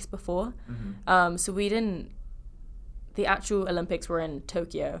 2 weeks before. Mm-hmm. So we didn't, the actual Olympics were in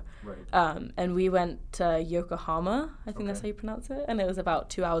Tokyo. Right. And we went to Yokohama, I think that's Okay. how you pronounce it. And it was about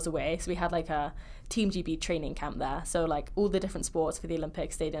 2 hours away. So we had like a Team GB training camp there. So like all the different sports for the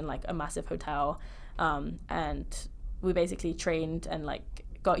Olympics stayed in like a massive hotel. And we basically trained and like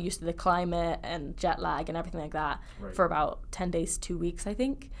got used to the climate and jet lag and everything like that Right. for about 10 days, 2 weeks, I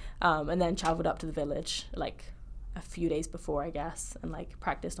think. And then traveled up to the village like a few days before, I guess, and like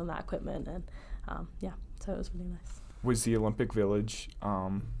practiced on that equipment. And yeah, so it was really nice. Was the Olympic Village,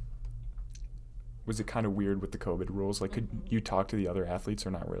 was it kind of weird with the COVID rules? Like, could you talk to the other athletes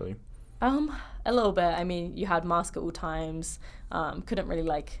or not really? A little bit. I mean, you had mask at all times. Couldn't really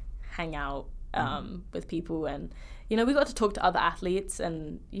like hang out with people, and you know, we got to talk to other athletes,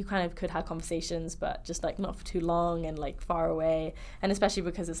 and you kind of could have conversations, but just like not for too long and like far away. And especially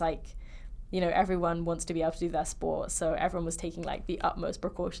because it's like, you know, everyone wants to be able to do their sport, so everyone was taking like the utmost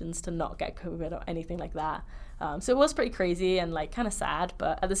precautions to not get COVID or anything like that. So it was pretty crazy and like kind of sad,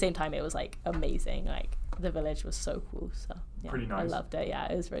 but at the same time it was like amazing. Like the village was so cool. So yeah, Pretty nice. I loved it.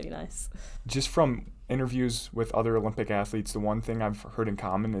 Yeah, it was really nice. Just from interviews with other Olympic athletes, the one thing I've heard in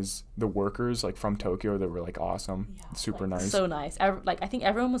common is the workers like from Tokyo that were like awesome, super like, nice. So nice. I think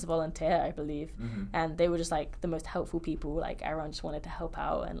everyone was a volunteer, I believe, Mm-hmm. and they were just like the most helpful people. Like everyone just wanted to help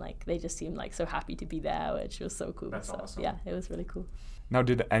out, and like they just seemed like so happy to be there, which was so cool. That's so, awesome. Yeah, it was really cool. Now,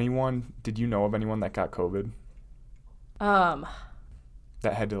 did you know of anyone that got COVID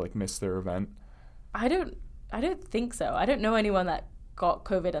that had to like miss their event? I don't think so. I don't know anyone that got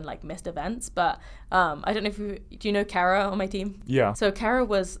COVID and like missed events, but I don't know if do you know Kara on my team? Yeah. So Kara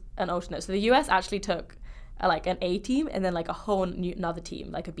was an alternate. So the US actually took like an A team and then like a whole another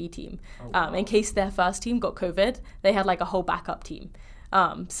team, like a B team. In case their first team got COVID, they had like a whole backup team.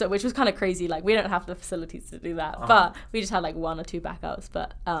 So which was kind of crazy. Like we don't have the facilities to do that, but we just had like one or two backups.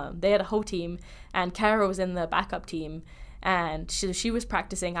 But they had a whole team, and Kara was in the backup team, and she was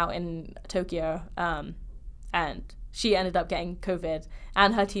practicing out in Tokyo, and she ended up getting COVID,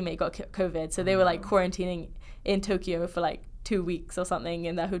 and her teammate got COVID. So they were like quarantining in Tokyo for like 2 weeks or something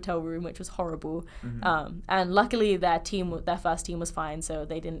in their hotel room, which was horrible. And luckily their first team was fine, so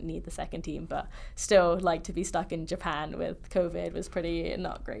they didn't need the second team. But still, like to be stuck in Japan with COVID was pretty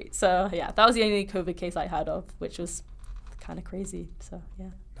not great. So yeah, that was the only COVID case I heard of, which was kind of crazy. So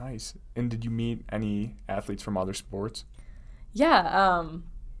yeah. Nice. And did you meet any athletes from other sports? Yeah,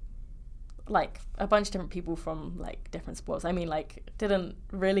 like a bunch of different people from like different sports. I mean, like didn't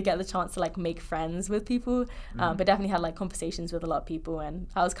really get the chance to like make friends with people, but definitely had like conversations with a lot of people, and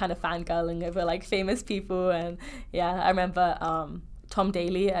I was kind of fangirling over like famous people. And yeah, I remember Tom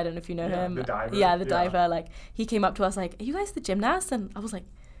Daly, I don't know if you know him. The diver. Yeah, the diver. Like he came up to us like, "Are you guys the gymnasts?" And I was like,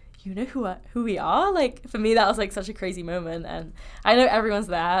 "You know who we are?" Like for me that was like such a crazy moment, and I know everyone's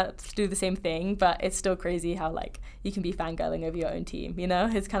there to do the same thing, but it's still crazy how like you can be fangirling over your own team, you know?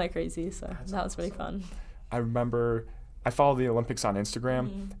 It's kind of crazy. So that was really fun. I remember I follow the Olympics on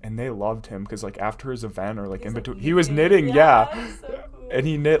Instagram, and they loved him because like after his event or like in between, he was knitting. Yeah. It was so cool. And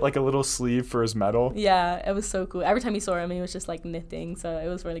he knit like a little sleeve for his medal. Yeah, it was so cool. Every time you saw him, he was just like knitting, so it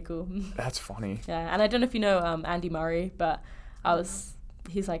was really cool. That's funny. Yeah, and I don't know if you know Andy Murray, but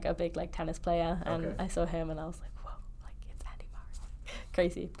he's like a big like tennis player, and I saw him and I was like, whoa, like it's Andy Murray.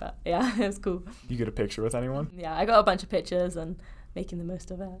 Crazy, but yeah, it was cool. You get a picture with anyone? Yeah, I got a bunch of pictures and making the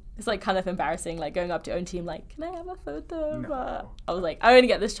most of it. It's like kind of embarrassing, like going up to your own team, like, can I have a photo? No. But I was like, I only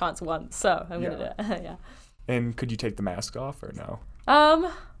get this chance once, so I'm gonna do it. Yeah. And could you take the mask off or no?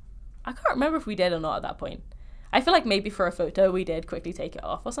 I can't remember if we did or not at that point. I feel like maybe for a photo we did quickly take it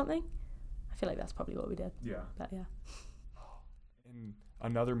off or something. I feel like that's probably what we did. Yeah. But yeah. And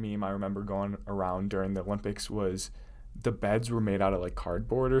another meme I remember going around during the Olympics was the beds were made out of like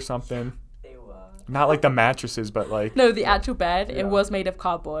cardboard or something. They were. Not like the mattresses, but like... No, the actual bed, Yeah. it was made of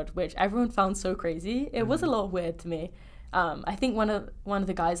cardboard, which everyone found so crazy. It was a little weird to me. I think one of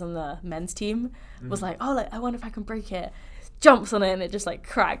the guys on the men's team was like, oh, like, I wonder if I can break it. Jumps on it and it just like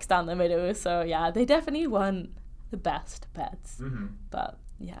cracks down the middle. So yeah, they definitely weren't the best beds. But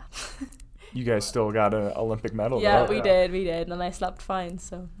yeah. You guys still got an Olympic medal, Yeah, though. we did, and I slept fine.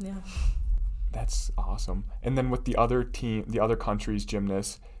 So yeah. That's awesome. And then with the other country's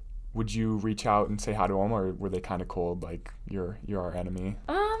gymnasts, would you reach out and say hi to them, or were they kind of cold, like you're our enemy?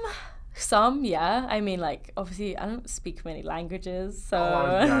 Some, yeah. I mean, like, obviously, I don't speak many languages, so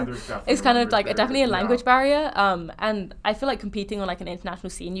there's definitely it's kind of like barrier. definitely a language barrier. And I feel like competing on like an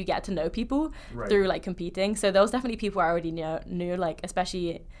international scene, you get to know people through like competing. So there was definitely people I already knew, like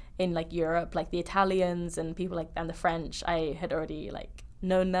especially in like Europe, like the Italians and people like and the French. I had already like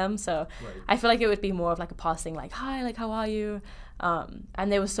known them, so I feel like it would be more of like a passing, like, hi, like, how are you?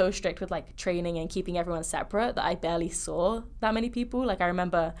 And they were so strict with like training and keeping everyone separate that I barely saw that many people. Like I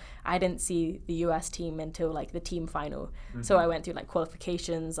remember I didn't see the US team until like the team final. So I went through like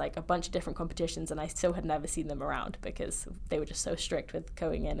qualifications, like a bunch of different competitions, and I still had never seen them around because they were just so strict with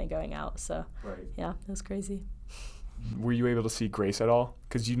going in and going out. So yeah, it was crazy. Were you able to see Grace at all?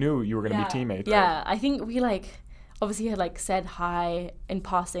 Because you knew you were going to be teammates. Yeah, I think we like obviously had like said hi in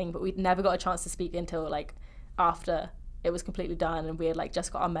passing, but we'd never got a chance to speak until like after it was completely done and we had like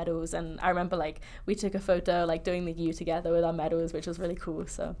just got our medals. And I remember like we took a photo like doing the U together with our medals, which was really cool.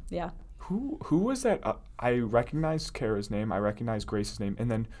 So yeah. Who was that? I recognized Kara's name, I recognized Grace's name,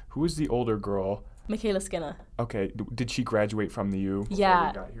 and then who was the older girl? Michaela Skinner. Okay, did she graduate from the U?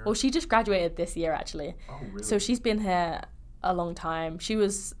 Yeah, well, she just graduated this year actually. Oh, really? So she's been here a long time. She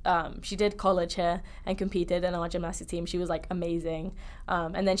was she did college here and competed in our gymnastics team. She was like amazing,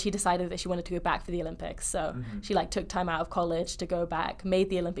 and then she decided that she wanted to go back for the Olympics, so she like took time out of college to go back,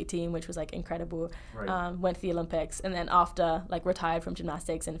 made the Olympic team, which was like incredible. Went to the Olympics, and then after like retired from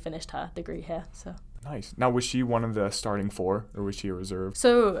gymnastics and finished her degree here. So nice. Now, was she one of the starting four or was she a reserve?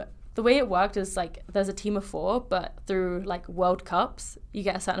 So the way it worked is like there's a team of 4, but through like World Cups you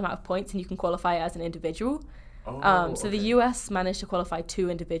get a certain amount of points and you can qualify as an individual. So the US managed to qualify 2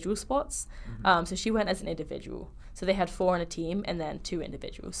 individual spots. So she went as an individual. So they had 4 in a team and then 2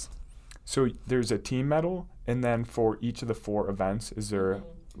 individuals. So there's a team medal, and then for each of the 4 events, is there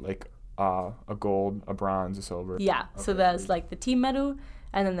like a gold, a bronze, a silver? Yeah. Okay. So there's like the team medal,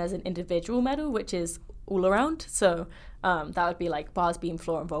 and then there's an individual medal, which is all around. So that would be like bars, beam,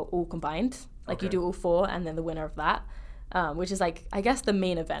 floor, and vault all combined. Like you do all 4, and then the winner of that. Which is like, I guess, the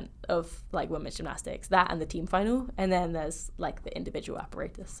main event of like women's gymnastics, that and the team final. And then there's like the individual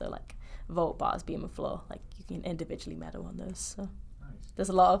apparatus. So like vault, bars, beam and floor, like you can individually medal on those. So there's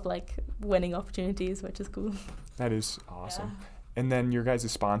a lot of like winning opportunities, which is cool. That is awesome. Yeah. And then your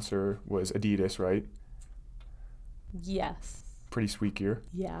guys' sponsor was Adidas, right? Yes. Pretty sweet gear.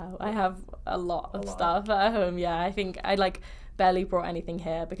 Yeah, I have a lot of stuff at home. Yeah, I think I like barely brought anything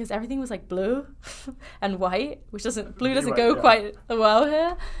here because everything was like blue and white, which doesn't go quite well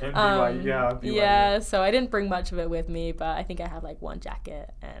here. And BYU, yeah, so I didn't bring much of it with me, but I think I have like one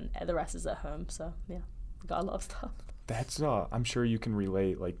jacket and the rest is at home. So yeah, got a lot of stuff. That's I'm sure you can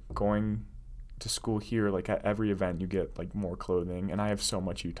relate, like going to school here, like at every event you get like more clothing, and I have so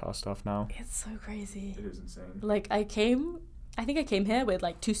much Utah stuff now. It's so crazy. It is insane. Like I think I came here with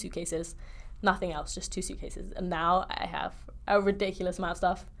like 2 suitcases, nothing else, just 2 suitcases, and now I have a ridiculous amount of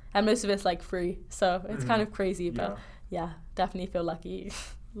stuff, and most of it's like free, so it's kind of crazy, but yeah, definitely feel lucky.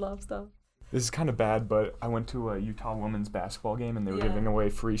 Love stuff. This is kind of bad, but I went to a Utah women's basketball game and they were giving away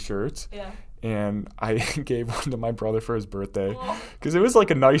free shirts. Yeah. And I gave one to my brother for his birthday because it was like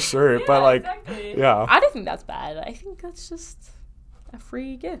a nice shirt, but like, exactly. I don't think that's bad. I think that's just a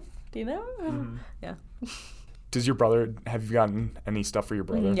free gift, you know? Yeah. Does your brother, have you gotten any stuff for your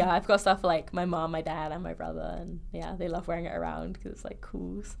brother? Yeah, I've got stuff for like my mom, my dad, and my brother, and yeah, they love wearing it around because it's like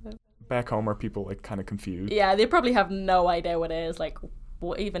cool. So. Back home, are people like kind of confused? Yeah, they probably have no idea what it is, like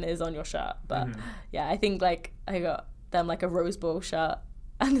what even is on your shirt. But yeah, I think like I got them like a Rose Bowl shirt,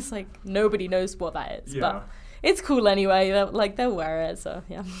 and it's like nobody knows what that is. Yeah. But it's cool anyway. They'll wear it, so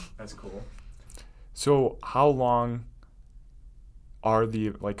yeah. That's cool. So how long are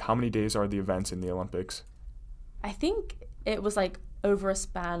how many days are the events in the Olympics? I think it was like over a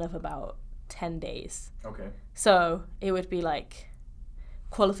span of about 10 days. Okay. So it would be like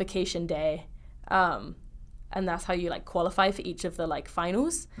qualification day, and that's how you like qualify for each of the like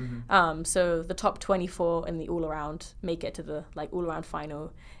finals. So the top 24 in the all around make it to the like all around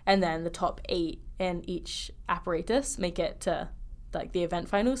final, and then the top 8 in each apparatus make it to like the event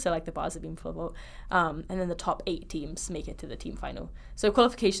final, so like the bars, the beam, floor, vault, and then the top 8 teams make it to the team final. So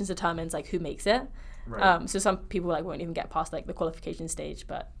qualifications determines like who makes it. Right. So some people like won't even get past like the qualification stage,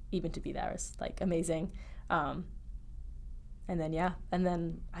 but even to be there is like amazing. And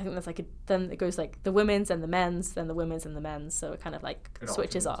then I think that's like then it goes like the women's and the men's, then the women's and the men's, so it kind of like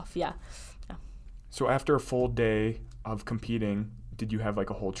switches off. Yeah. So after a full day of competing, did you have like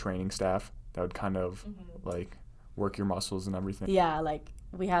a whole training staff that would kind of like work your muscles and everything? Yeah, like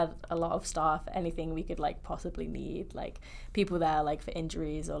we had a lot of staff, anything we could like possibly need, like people there like for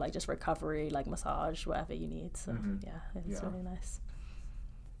injuries or like just recovery, like massage, whatever you need. So yeah, it's really nice.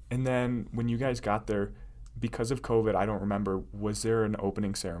 And then when you guys got there, because of COVID, I don't remember, was there an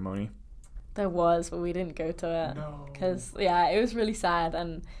opening ceremony? There was, but we didn't go to it. No. Because, yeah, it was really sad.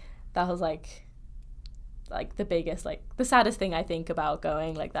 And that was, like the biggest, like, the saddest thing I think about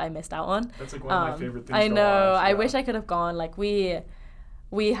going, like, that I missed out on. That's, like, one of my favorite things I to know. watch. I wish I could have gone. Like, we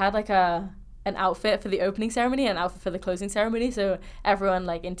had, like, an outfit for the opening ceremony and an outfit for the closing ceremony, so everyone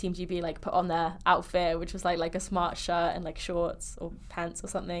like in Team GB like put on their outfit, which was like a smart shirt and like shorts or pants or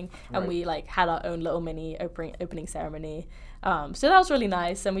something, and we like had our own little mini opening ceremony. So that was really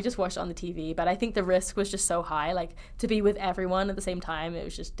nice, and we just watched it on the TV. But I think the risk was just so high, like to be with everyone at the same time, it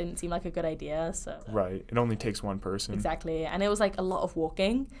was just didn't seem like a good idea. So it only takes one person. Exactly. And it was like a lot of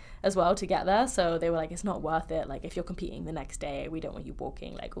walking as well to get there, so they were like, it's not worth it, like if you're competing the next day, we don't want you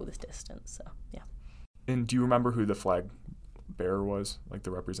walking like all this distance. So yeah. And do you remember who the flag bearer was, like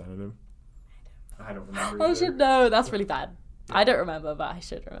the representative? I don't remember. I should know. That's really bad. I don't remember, but I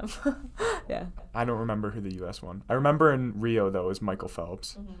should remember. Yeah. I don't remember who the U.S. won. I remember in Rio, though, is Michael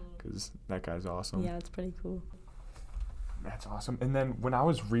Phelps, because that guy's awesome. Yeah, it's pretty cool. That's awesome. And then when I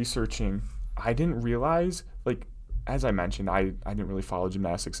was researching, I didn't realize, like, as I mentioned, I didn't really follow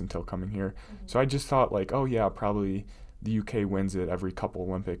gymnastics until coming here. So I just thought, like, oh, yeah, probably the UK wins it every couple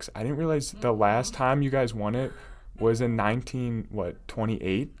Olympics. I didn't realize the last time you guys won it was in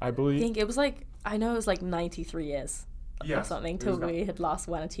 28, I believe. I think it was like, I know it was like 93 years. Or something till we had last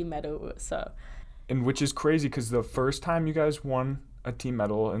won a team medal. So, and which is crazy because the first time you guys won a team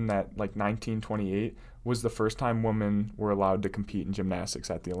medal in that like 1928 was the first time women were allowed to compete in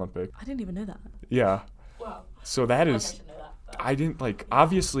gymnastics at the Olympics. I didn't even know that. Yeah. Wow. So that is, I didn't like,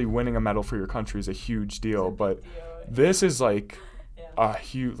 obviously winning a medal for your country is a huge deal, but this is like a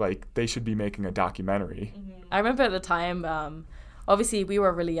huge, like they should be making a documentary. I remember at the time, obviously we were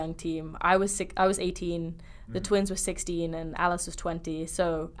a really young team. I was 18. The twins were 16 and Alice was 20.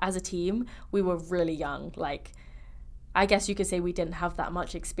 So as a team, we were really young. Like, I guess you could say we didn't have that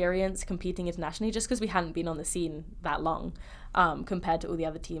much experience competing internationally just because we hadn't been on the scene that long compared to all the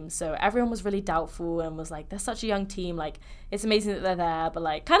other teams. So everyone was really doubtful and was like, they're such a young team. Like, it's amazing that they're there, but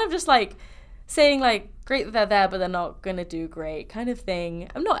like kind of just like saying like, great that they're there, but they're not going to do great kind of thing.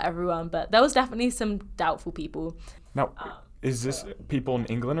 Not everyone, but there was definitely some doubtful people. Now, is this people in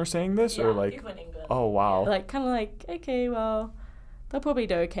England are saying this or like, people in England. Oh, wow. Like, kind of like, okay, well, they'll probably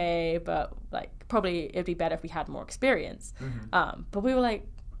do okay, but like probably it'd be better if we had more experience. But we were like,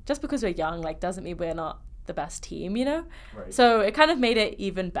 just because we're young, like doesn't mean we're not the best team, you know? Right. So it kind of made it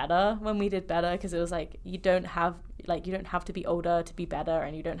even better when we did better, because it was like you don't have to be older to be better,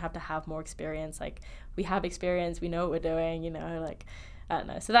 and you don't have to have more experience. Like, we have experience, we know what we're doing, you know, like, I don't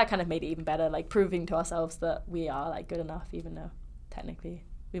know. So that kind of made it even better, like proving to ourselves that we are like good enough, even though technically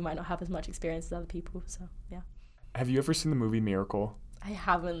we might not have as much experience as other people. So yeah. Have you ever seen the movie Miracle? I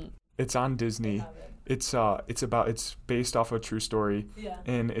haven't. It's on Disney. It's based off a true story. Yeah.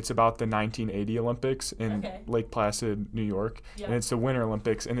 And it's about the 1980 Olympics in Lake Placid, New York. Yeah. And it's the Winter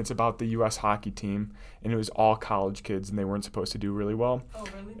Olympics, and it's about the U.S. hockey team. And it was all college kids, and they weren't supposed to do really well. Oh,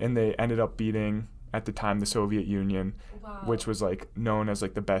 really? And they ended up beating, at the time, the Soviet Union, which was like known as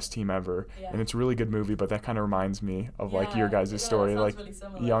like the best team ever. Yeah. And it's a really good movie, but that kind of reminds me of like your guys' story, like really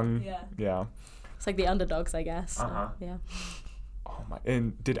young. Yeah. It's like the underdogs, I guess. Yeah. Oh my!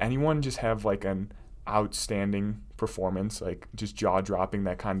 And did anyone just have like an outstanding performance, like just jaw-dropping,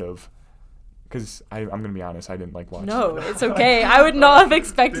 that kind of? Because I'm gonna be honest, I didn't like watch. No, it's okay. I would not have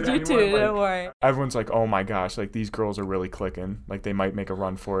expected you to. Like, don't worry. Everyone's like, "Oh my gosh! Like these girls are really clicking. Like they might make a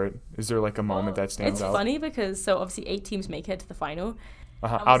run for it." Is there like a moment that stands out? It's funny because so obviously 8 teams make it to the final.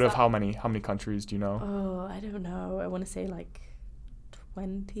 Out of how many countries do you know? Oh, I don't know. I want to say like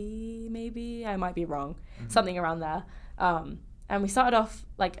 20, maybe. I might be wrong. Something around there. And we started off,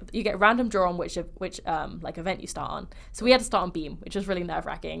 like, you get a random draw on which like event you start on. So we had to start on beam, which was really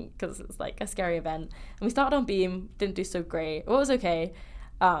nerve-wracking because it's like a scary event. And we started on beam, didn't do so great. Well, it was okay.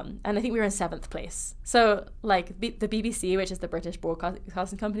 And I think we were in 7th place. So like the BBC, which is the British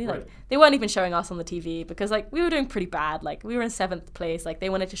broadcasting company, like they weren't even showing us on the TV because like we were doing pretty bad. Like we were in 7th place. Like they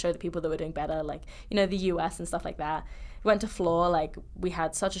wanted to show the people that were doing better, like, you know, the US and stuff like that. We went to floor, like we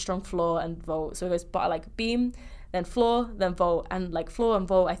had such a strong floor and vault. So it was like beam, then floor, then vault, and like floor and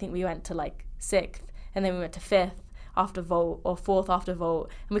vault, I think we went to like 6th, and then we went to 5th after vault, or 4th after vault,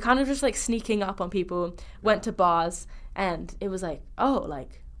 and we kind of just like sneaking up on people, went to bars, and it was like, oh,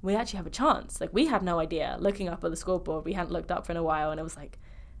 like we actually have a chance. Like we had no idea. Looking up at the scoreboard, we hadn't looked up for a while, and it was like,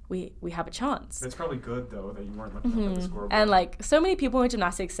 we have a chance. That's probably good though that you weren't looking up at the scoreboard. And like so many people in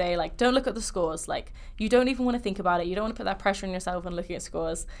gymnastics say like don't look at the scores, like you don't even want to think about it, you don't want to put that pressure on yourself when looking at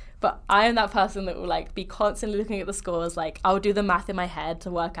scores. But I am that person that will like be constantly looking at the scores. Like I'll do the math in my head to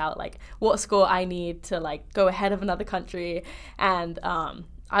work out like what score I need to like go ahead of another country. And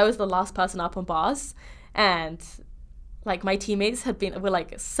I was the last person up on bars, and like my teammates were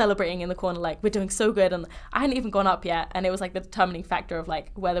like celebrating in the corner, like we're doing so good, and I hadn't even gone up yet, and it was like the determining factor of like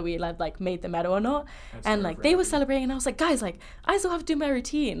whether we had like made the medal or not. That's and like they were celebrating, and I was like, guys, like I still have to do my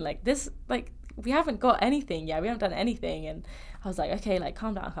routine, like this, like we haven't got anything yet, we haven't done anything. And I was like, okay, like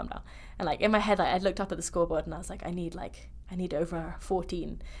calm down. And like in my head, like I looked up at the scoreboard and I was like, I need over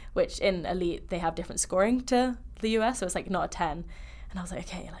 14, which in elite they have different scoring to the US, so it's like not a 10. And I was like,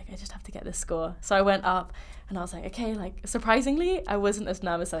 okay, like I just have to get this score. So I went up and I was like, okay, like surprisingly, I wasn't as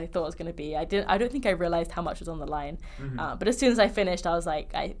nervous as I thought I was going to be. I don't think I realized how much was on the line. But as soon as I finished, I was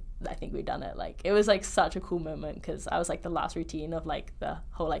like, I think we've done it. Like it was like such a cool moment because I was like the last routine of like the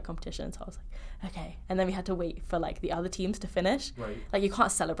whole like competition. So I was like, okay. And then we had to wait for like the other teams to finish. Right. Like you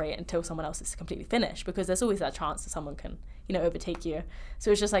can't celebrate until someone else is completely finished because there's always that chance that someone can, you know, overtake you.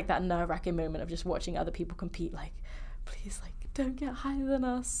 So it's just like that nerve-wracking moment of just watching other people compete, like, please, like, don't get higher than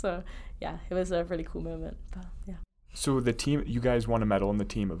us. So yeah, it was a really cool moment. But yeah. So the team, you guys won a medal in the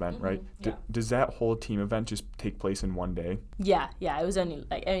team event, right? Yeah. Does that whole team event just take place in one day? Yeah. It was only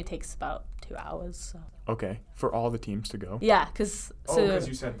takes about 2 hours. So. Okay, for all the teams to go. Yeah, because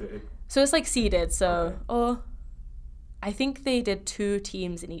you said that. So it's like seeded. So okay. Or I think they did 2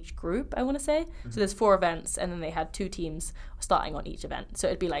 teams in each group, I want to say. So there's 4 events, and then they had 2 teams starting on each event. So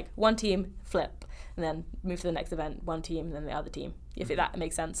it'd be like one team flip, and then move to the next event, one team, and then the other team, if that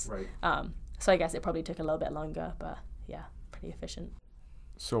makes sense. Right. So I guess it probably took a little bit longer, but yeah, pretty efficient.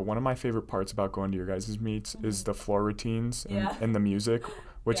 So one of my favorite parts about going to your guys' meets is the floor routines and the music.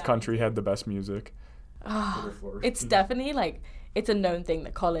 Which country had the best music? It's definitely like, it's a known thing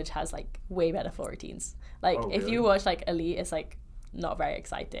that college has like way better floor routines. Like if you watch like elite, it's like not very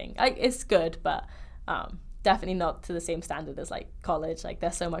exciting. Like it's good, but definitely not to the same standard as like college. Like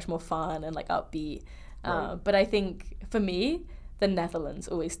they're so much more fun and like upbeat. But I think for me, the Netherlands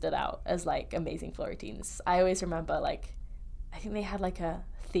always stood out as like amazing floor routines. I always remember like, I think they had like a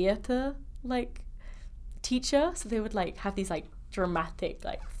theater like teacher, so they would like have these like dramatic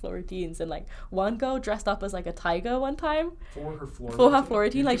like floor routines, and like one girl dressed up as like a tiger one time for her floor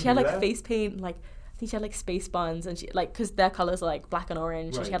routine. Like she had like face paint, like I think she had like space buns, and she like, because their colors are like black and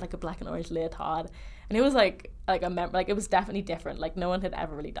orange, and she had like a black and orange leotard, and it was like it was definitely different. Like no one had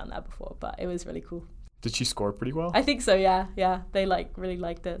ever really done that before, but it was really cool. Did she score pretty well? I think so. Yeah. They like really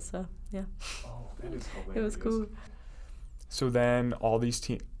liked it. So yeah. Oh, that is hilarious. It was cool. So then all these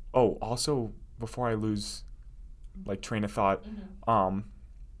teams. Oh, also before I lose like train of thought,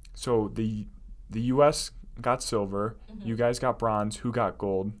 so the U.S. got silver. You guys got bronze. Who got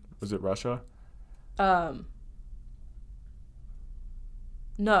gold? Was it Russia? No.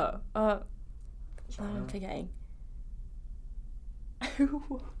 I'm forgetting.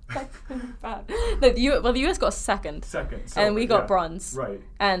 That's so bad. No, the US got second. Silver, and we got bronze. Right.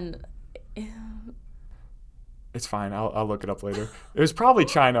 And it's fine. I'll look it up later. It was probably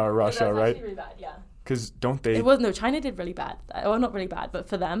China or Russia, right? Really bad, yeah. Because don't they? It was no. China did really bad. Well, not really bad, but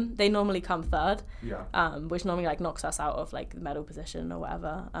for them, they normally come third. Yeah. Which normally like knocks us out of like the medal position or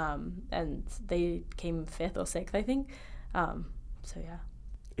whatever. And they came 5th or 6th, I think. So yeah.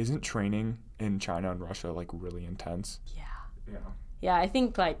 Isn't training in China and Russia like really intense? Yeah. Yeah. Yeah, I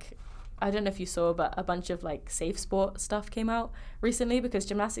think like, I don't know if you saw, but a bunch of like safe sport stuff came out recently, because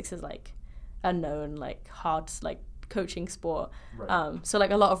gymnastics is like a known like hard like coaching sport. Right. So like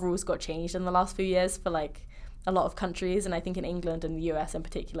a lot of rules got changed in the last few years for like a lot of countries, and I think in England and the US in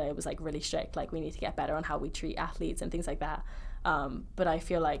particular it was like really strict, like we need to get better on how we treat athletes and things like that. But I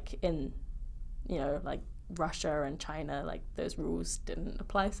feel like in, you know, like Russia and China, like those rules didn't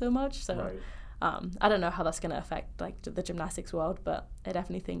apply so much. So right. I don't know how that's going to affect like the gymnastics world, but I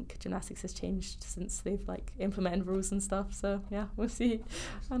definitely think gymnastics has changed since they've like implemented rules and stuff. So yeah, we'll see.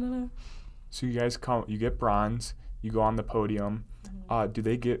 I don't know. So you guys you get bronze, you go on the podium.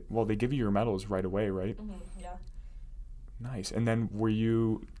 They give you your medals right away, right? Yeah. Nice. And then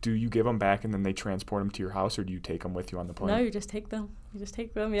do you give them back and then they transport them to your house, or do you take them with you on the plane? No, you just take them.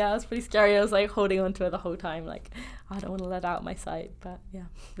 Yeah, it was pretty scary. I was like holding on to it the whole time, like I don't want to let out my sight. But yeah,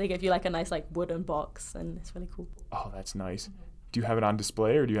 they give you like a nice like wooden box, and it's really cool. Oh, that's nice. Do you have it on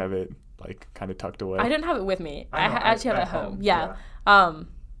display, or do you have it like kind of tucked away? I don't have it with me. I actually have it at home. Yeah.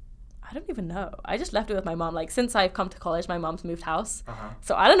 I don't even know. I just left it with my mom. Like since I've come to college, my mom's moved house,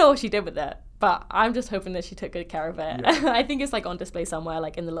 so I don't know what she did with it. But I'm just hoping that she took good care of it. Yeah. I think it's like on display somewhere,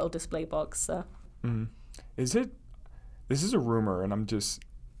 like in the little display box. So. This is a rumor, and I'm just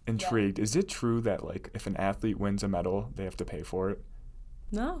intrigued. Is it true that like if an athlete wins a medal, they have to pay for it?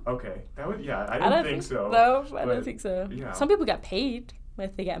 No. Okay, I didn't think so. No, I don't think so. Yeah. Some people get paid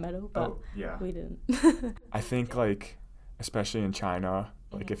if they get a medal, but we didn't. I think like, especially in China,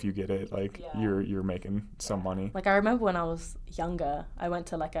 like if you get it, like you're making some money. Like I remember when I was younger, I went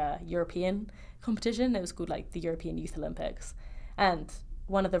to like a European competition. It was called like the European Youth Olympics, and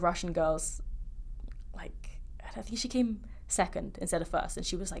one of the Russian girls, like I think she came second instead of first, and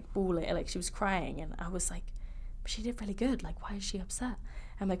she was like bawling, like she was crying, and I was like, but she did really good. Like why is she upset?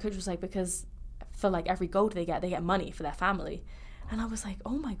 And my coach was like, because for like every gold they get money for their family, and I was like,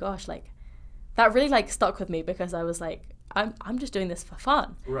 oh my gosh, like that really like stuck with me because I was like, I'm just doing this for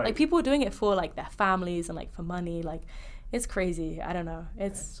fun. Right. Like people are doing it for like their families and like for money. Like it's crazy. I don't know.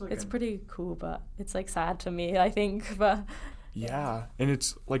 It's pretty cool, but it's like sad to me, I think. But yeah, and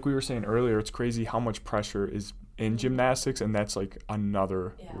it's like we were saying earlier, it's crazy how much pressure is in gymnastics, and that's like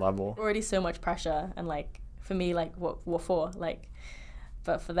another level. Already so much pressure, and like for me, like what for? Like,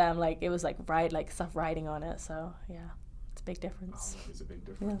 but for them, like it was like stuff riding on it. So yeah, it's a big difference. It's a big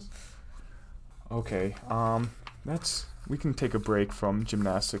difference. Yeah. Okay, we can take a break from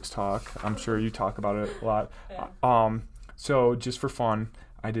gymnastics talk. I'm sure you talk about it a lot. Yeah. So just for fun,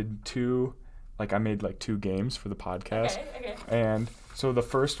 I made like 2 games for the podcast. Okay. And so the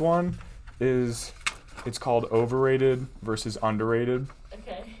first one it's called overrated versus underrated.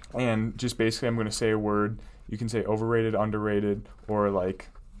 Okay. And just basically I'm going to say a word. You can say overrated, underrated, or like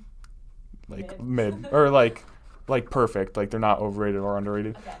mid or like perfect, like they're not overrated or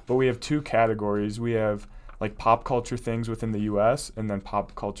underrated. Okay. But we have 2 categories. We have like pop culture things within the US and then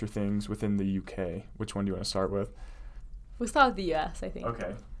pop culture things within the UK. Which one do you want to start with? We'll start with the US, I think.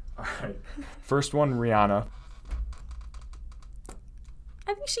 Okay. All right. First one, Rihanna.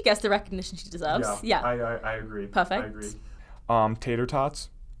 I think she gets the recognition she deserves. Yeah. I agree. Perfect. I agree. Tater tots.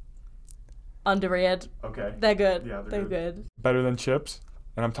 Underrated. Okay. They're good. Yeah, they're good. Better than chips,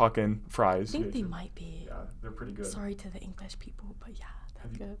 and I'm talking fries. I think they might be. Yeah, they're pretty good. Sorry to the English people, but yeah,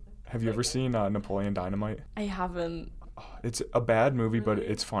 they're good. Have you ever seen Napoleon Dynamite? I haven't. It's a bad movie, but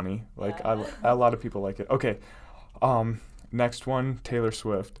it's funny. Like a lot of people like it. Okay. Next one, Taylor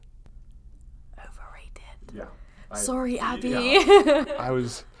Swift. Overrated. Yeah. Sorry, Abby.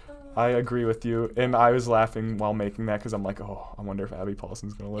 Yeah. I agree with you, and I was laughing while making that because I'm like, oh, I wonder if Abby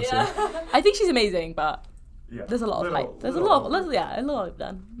Paulson's gonna listen. Yeah. I think she's amazing, but there's a lot of hype. There's a lot of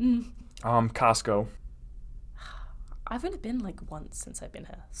done. Costco. I've only been like once since I've been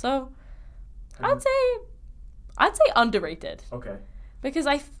here, so I'd say underrated. Okay. Because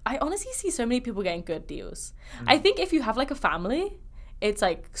I honestly see so many people getting good deals. I think if you have like a family, it's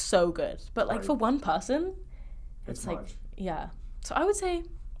like so good. But like for one person, it's like much. Yeah. So I would say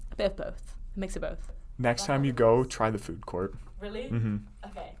a bit of both. A mix of both. Next time you go, try the food court. Really? Mm-hmm.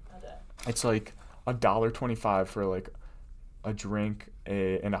 Okay, I'll do it. It's like $1.25 for like a drink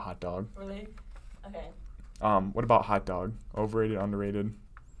and a hot dog. Really? Okay. What about hot dog? Overrated, underrated?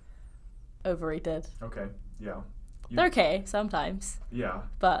 Overrated. Okay. Yeah. They're okay sometimes. Yeah.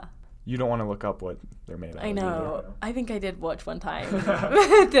 But you don't want to look up what they're made of. I know. Either. I think I did watch one time.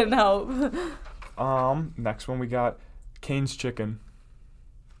 It didn't help. Next one we got Cane's Chicken.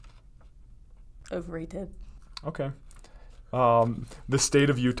 Overrated. Okay. The state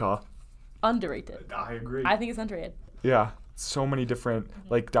of Utah. Underrated. I agree. I think it's underrated. Yeah. So many different,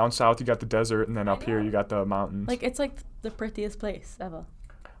 like down south you got the desert, and then up here you got the mountains. Like it's like the prettiest place ever.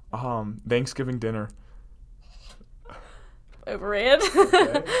 Thanksgiving dinner. Overrated.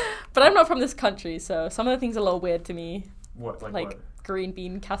 Okay. But I'm not from this country, so some of the things are a little weird to me. What? Like what? Green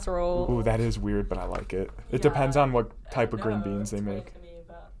bean casserole. Ooh, that is weird, but I like it. It depends on what type of green beans they make. To me,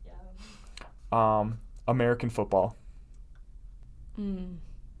 but yeah. American football. Overrated.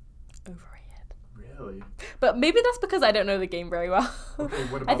 Really? But maybe that's because I don't know the game very well. Okay,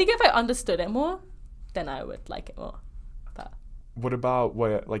 what I about, think if I understood it more, then I would like it more. But what about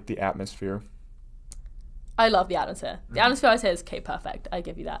like the atmosphere? I love the atmosphere. The atmosphere I say is okay, perfect. I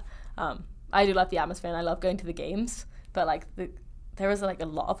give you that. I do love the atmosphere and I love going to the games. But like there is like a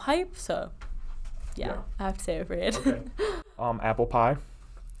lot of hype, so yeah. I have to say overrated. Okay. Apple pie.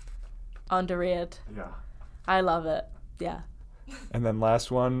 Underrated. Yeah. I love it. Yeah. And then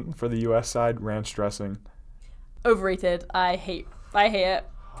last one for the US side, ranch dressing. Overrated. I hate it.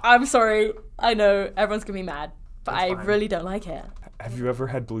 I'm sorry. I know everyone's gonna be mad, but That's I fine. really don't like it. Have you ever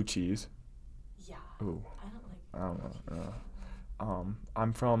had blue cheese? Yeah. Ooh. I don't like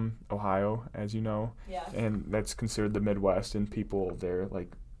I'm from Ohio, as you know. Yeah. And that's considered the Midwest, and people there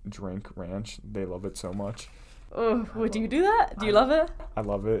like drink ranch. They love it so much. Oh, would you do that? Do you love it? I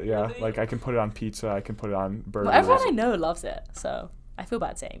love it, yeah. Really? Like, I can put it on pizza. I can put it on burgers. Well, everyone I know loves it, so I feel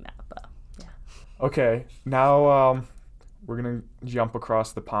bad saying that, but yeah. Okay, now we're going to jump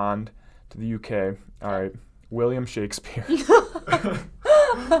across the pond to the UK. All right, William Shakespeare.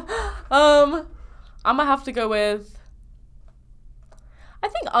 I'm gonna have to go with, I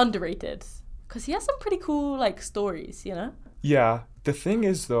think, underrated, because he has some pretty cool like stories, you know. Yeah, the thing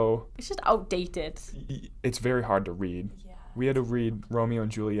is though, It's just outdated. it's very hard to read. Yeah. We had to read Romeo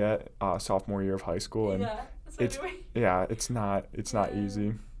and Juliet sophomore year of high school, and it's not easy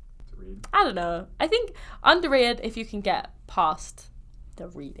to read. I don't know. I think underrated if you can get past the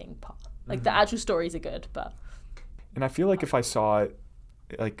reading part. Like the actual stories are good, but And I feel like if I saw it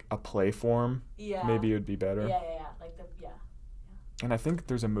like a play form, maybe it would be better. Yeah. And I think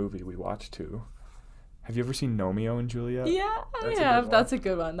there's a movie we watched too. Have you ever seen Romeo and Juliet? Yeah, that's a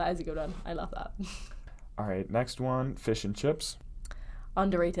good one. That is a good one. I love that. All right, next one, fish and chips.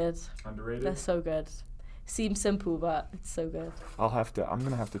 Underrated. Underrated? They're so good. Seems simple, but it's so good. I'm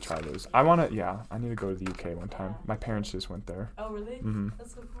gonna have to try those. I need to go to the UK one time. My parents just went there. Oh, really? Mm-hmm.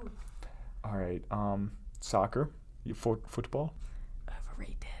 That's so cool. All right, soccer, football.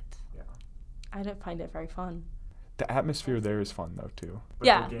 Overrated. Yeah. I don't find it very fun. The atmosphere there is fun though too. But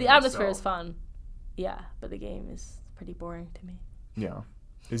Yeah, game the atmosphere itself- is fun. Yeah, but the game is pretty boring to me. Yeah.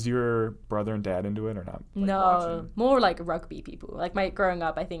 Is your brother and dad into it or not? No, watching? more like rugby people. Like growing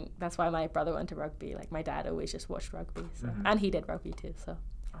up, I think that's why my brother went to rugby. Like my dad always just watched rugby, so and he did rugby too. So.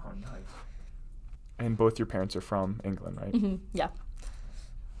 Oh, nice. And both your parents are from England, right? Mm-hmm. Yeah.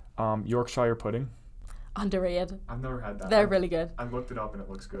 Yorkshire pudding. Underrated. I've never had that. They're really good. I looked it up and it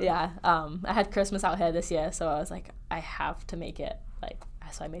looks good. Yeah. I had Christmas out here this year, so I was like, I have to make it.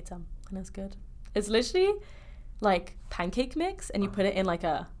 So I made some, and it's good. It's literally like pancake mix, and you put it in like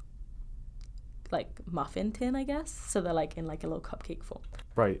a muffin tin, I guess. So they're like in like a little cupcake form.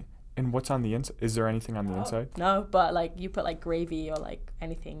 Right. And what's on the inside? Is there anything on the inside? No, but like you put like gravy or like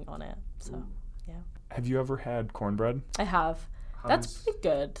anything on it. So yeah. Have you ever had cornbread? I have. That's pretty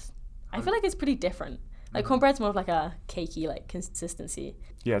good. I feel like it's pretty different. Like cornbread's more of like a cakey like consistency.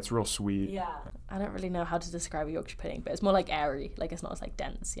 Yeah, it's real sweet. Yeah. I don't really know how to describe a Yorkshire pudding, but it's more like airy. Like it's not as like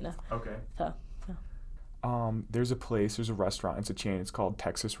dense, you know. Okay. So. There's a restaurant, it's a chain, it's called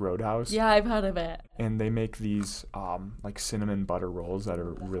Texas Roadhouse. Yeah, I've heard of it. And they make these like cinnamon butter rolls that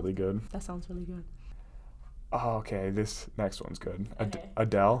are really good. That sounds really good. Oh, okay, this next one's good. Okay.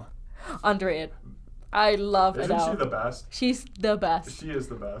 Adele. Underrated. I love Adele. Isn't she the best? She's the best. She is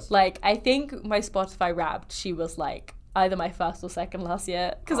the best. Like, I think my Spotify Wrapped, she was like either my first or second last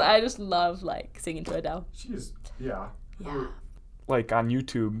year, because I just love like singing to Adele. She is, yeah. Yeah. Like on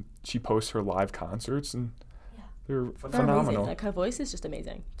YouTube, she posts her live concerts and they're phenomenal. Amazing. Like her voice is just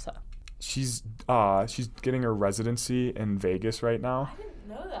amazing. So she's getting her residency in Vegas right now. I didn't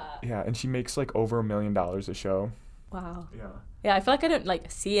know that. Yeah, and she makes like over $1 million a show. Wow. Yeah. Yeah, I feel like I don't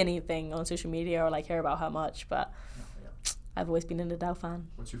like see anything on social media or like hear about her much, but I've always been an Adele fan.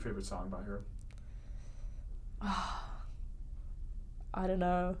 What's your favorite song by her? I don't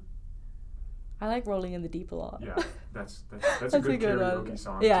know. I like Rolling in the Deep a lot. Yeah, that's a good karaoke one.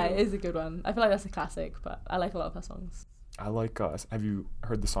 song. Yeah, too. it is a good one. I feel like that's a classic, but I like a lot of her songs. I like. Have you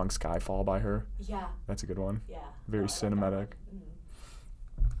heard the song "Skyfall" by her? Yeah. That's a good one. Yeah. Very cinematic.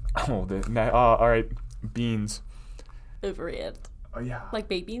 All right, beans. Overrated. Oh yeah. Like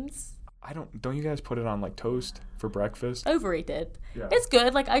baked beans. Don't you guys put it on like toast for breakfast? Overrated. Yeah. It's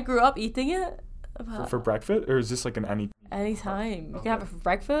good. Like I grew up eating it. For breakfast, or is this like an anytime? You can have it for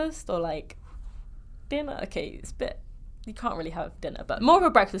breakfast or like dinner. Okay, it's a bit. You can't really have dinner, but more of a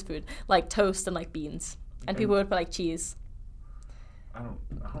breakfast food, like toast and like beans, and people would put like cheese. I don't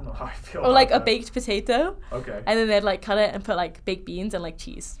know how I feel. Or like about a baked potato. Okay. And then they'd like cut it and put like baked beans and like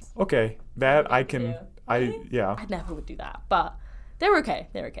cheese. Okay, that I can. Yeah. Yeah. I never would do that, but they're okay.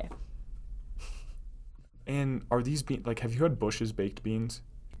 They're okay. And are these like? Have you had Bush's baked beans?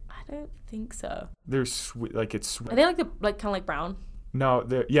 I don't think so. They're sweet. Like it's sweet. Are they like kind of like brown? No,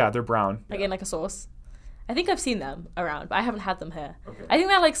 they're brown. Like in like a sauce. I think I've seen them around, but I haven't had them here. Okay. I think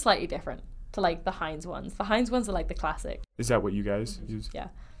they're like slightly different to like the Heinz ones. The Heinz ones are like the classic. Is that what you guys use? Yeah.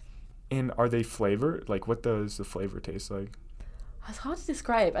 And are they flavored? Like, what does the flavor taste like? It's hard to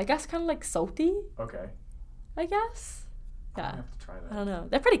describe. I guess kind of like salty. Okay. I guess. Yeah. I have to try that. I don't know.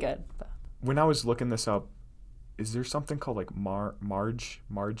 They're pretty good. But. When I was looking this up, is there something called like Marmite?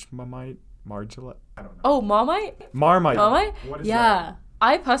 I don't know. Oh, Marmite? Marmite. Marmite? What is yeah. that?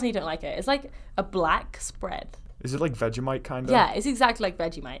 I personally don't like it. It's like a black spread Is it like Vegemite kind of? Yeah, it's exactly like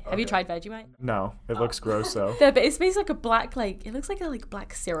Vegemite. Have you tried Vegemite? No, it looks gross though. But it's basically like a black, like, it looks like a like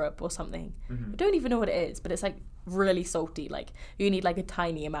black syrup or something. Mm-hmm. I don't even know what it is, but it's like really salty. Like you need like a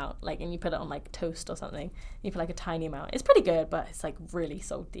tiny amount, like, and you put it on like toast or something. You put like a tiny amount. It's pretty good, but it's like really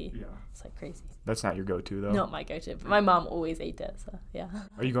salty. Yeah. It's like crazy. That's not your go-to though. Not my go-to, but my mom always ate it, so yeah.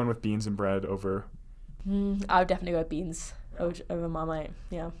 Are you going with beans and bread over? I would definitely go with beans over Marmite.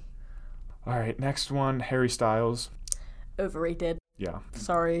 Yeah. All right, next one, Harry Styles. Overrated. Yeah.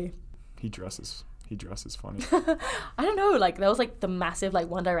 Sorry. He dresses funny. I don't know, like there was like the massive like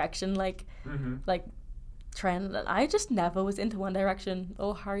One Direction like like trend. I just never was into One Direction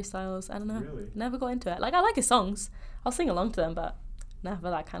or Harry Styles. I don't know. Really? Never got into it. Like I like his songs. I'll sing along to them, but never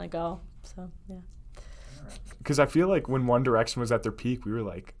that kind of girl. So yeah. Because I feel like when One Direction was at their peak, we were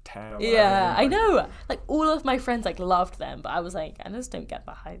like 10. 11, Yeah, I know. Like all of my friends like loved them, but I was like, I just don't get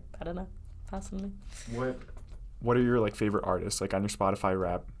the hype. I don't know, personally. What are your like favorite artists like on your Spotify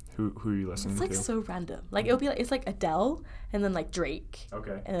rap? Who are you listening It's like to? so random. Like it'll be like it's like Adele and then like Drake.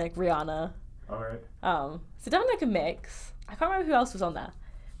 Okay. And then like Rihanna. All right. So definitely like a mix. I can't remember who else was on there,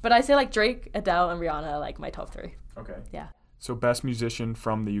 but I say like Drake, Adele, and Rihanna are like my top 3. Okay. Yeah. So best musician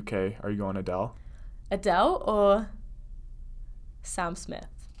from the UK? Are you going Adele? Adele or Sam Smith?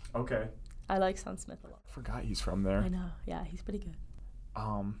 Okay. I like Sam Smith a lot. I forgot he's from there. I know. Yeah, he's pretty good.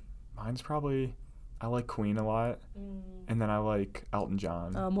 Mine's probably I like Queen a lot, and then I like Elton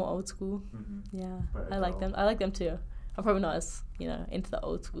John. More old school. Mm-hmm. Yeah, But I like them. I like them too. I'm probably not as into the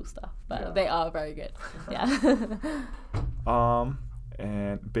old school stuff, but they are very good. Yeah.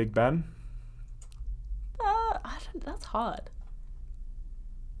 And Big Ben. That's hard.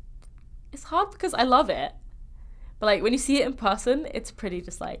 It's hard because I love it, but like when you see it in person, it's pretty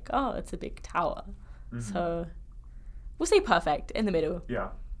just like, oh, it's a big tower. So we'll say perfect in the middle. Yeah.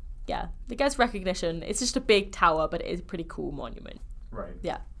 Yeah, it gets recognition. It's just a big tower, but it is a pretty cool monument. Right.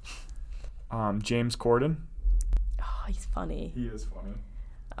 Yeah. James Corden. Oh, he's funny. He is funny.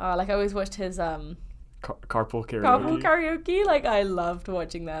 Like I always watched his Carpool Karaoke. Carpool Karaoke. Like I loved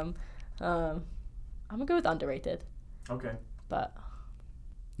watching them. I'm gonna go with underrated. Okay. But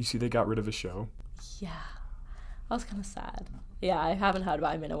You see, they got rid of a show. yeah, I was kind of sad. Yeah, I haven't heard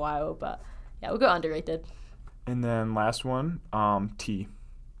about him in a while, but yeah, we'll go underrated. And then last one, tea.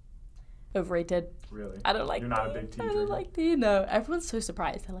 Overrated. Really? I don't like You're tea. not a big tea I don't drinker? like tea. No, everyone's so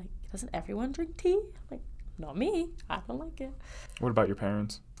surprised. They're like, doesn't everyone drink tea? I'm like, not me. I don't like it. What about your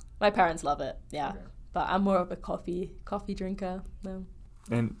parents? My parents love it. Yeah, Okay. but I'm more of a coffee drinker. No.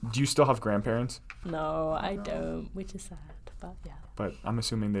 And do you still have grandparents? No, I don't, which is sad. But yeah. But I'm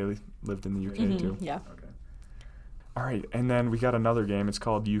assuming they lived in the UK too. Yeah. Okay. All right, and then we got another game. It's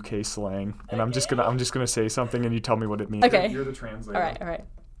called UK slang, and I'm just gonna say something, and you tell me what it means. Okay. You're the translator. All right.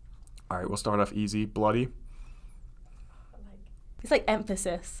 All right, we'll start off easy. Bloody. It's like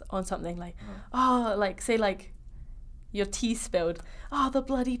emphasis on something, like, oh, like say like your tea spilled. Oh, the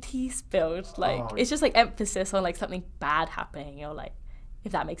bloody tea spilled. Like it's just like emphasis on like something bad happening, or like,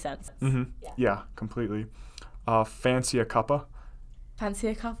 if that makes sense. Mm-hmm. Yeah, completely. Fancy a cuppa. Fancy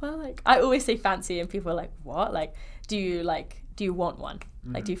a cuppa? Like I always say fancy, and people are like, what? Like, do you want one?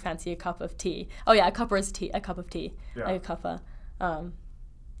 Like, do you fancy a cup of tea? Oh yeah, a cuppa is tea. A cup of tea. Yeah. Like a cuppa.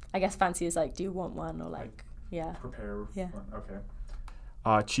 I guess fancy is like, do you want one, or like yeah. Prepare. Yeah. One.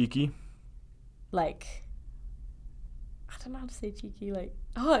 Okay. Cheeky. Like, I don't know how to say cheeky. Like,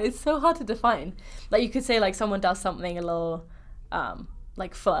 oh, it's so hard to define. Like, you could say like someone does something a little,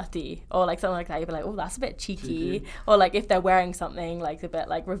 like flirty, or like something like that. You'd be like, oh, that's a bit cheeky. Or like if they're wearing something like a bit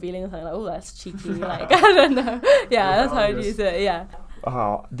like revealing something, like, oh, that's cheeky. Like I don't know. Yeah, that's how I'd use it. Yeah.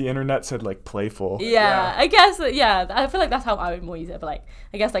 The internet said like playful. Yeah, I guess. Yeah, I feel like that's how I would more use it. But like,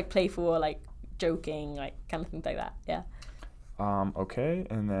 I guess like playful or like joking, like kind of things like that. Yeah. Okay,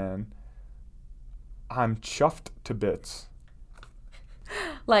 and then I'm chuffed to bits.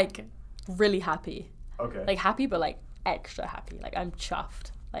 Like really happy. Okay. Like happy, but like extra happy. Like I'm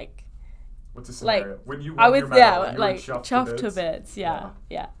chuffed. Like what's the like scenario? When you I won was your medal, you were like chuffed to bits. Yeah.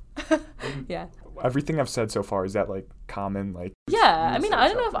 Yeah. Everything I've said so far, is that like common? Like Yeah. I you mean, say I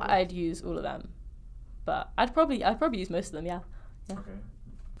don't know chuffed if to bits? I'd use all of them, but I'd probably use most of them. Yeah. Okay.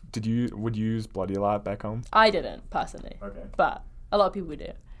 Would you use bloody a lot back home? I didn't personally, Okay. but a lot of people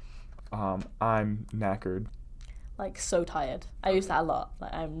do. I'm knackered. Like so tired. I use that a lot.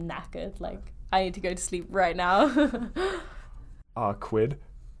 Like I'm knackered. Like I need to go to sleep right now. Quid.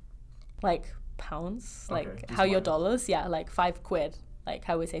 Like pounds. Okay, Like just how your money. dollars? Yeah, like 5 quid. Like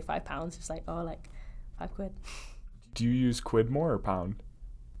how we say £5. Just like, oh, like 5 quid. Do you use quid more or pound?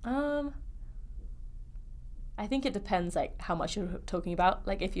 I think it depends like how much you're talking about.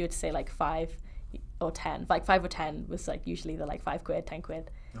 Like if you were to say like 5, or 10. Like 5 or 10 was like usually the like £5, £10, kind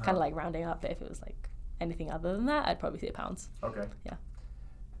of like rounding up. But if it was like anything other than that, I'd probably say pounds. Okay. Yeah.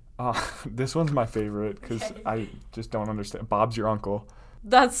 This one's my favorite because I just don't understand. Bob's your uncle.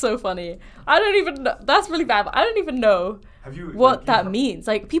 That's so funny. I don't even know. That's really bad. But I don't even know what that means.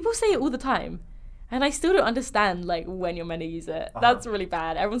 Like, people say it all the time. And I still don't understand, like, when you're meant to use it. That's really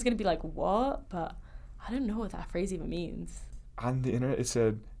bad. Everyone's going to be like, what? But I don't know what that phrase even means. On the internet, it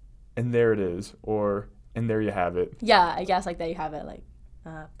said, and there it is. Or, and there you have it. Yeah, I guess, like, there you have it. Like,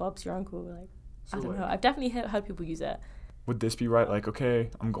 Bob's your uncle. Like, so I don't know. I've definitely heard people use it. Would this be right? Like,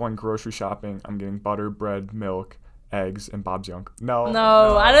 okay, I'm going grocery shopping. I'm getting butter, bread, milk, eggs, and Bob's your uncle. No,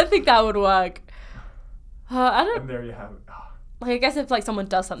 I don't think that would work. I don't. And there you have it. Like, I guess if like someone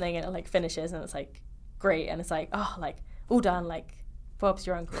does something and it like finishes and it's like great and it's like, oh, like all done, like Bob's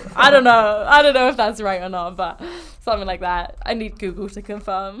your uncle. I don't know if that's right or not, but something like that. I need Google to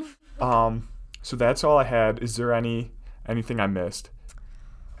confirm. So that's all I had. Is there anything I missed?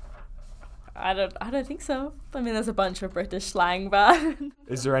 I don't think so. I mean, there's a bunch of British slang, but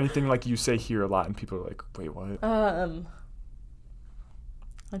is there anything like you say here a lot and people are like, wait, what? I'm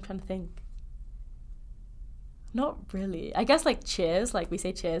trying to think. Not really. I guess like cheers, like we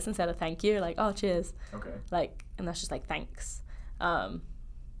say cheers instead of thank you, like, oh, cheers. Okay. Like, and that's just like thanks. I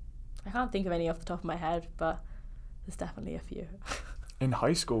can't think of any off the top of my head, but there's definitely a few. In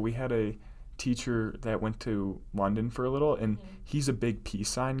high school, we had a teacher that went to London for a little, and he's a big peace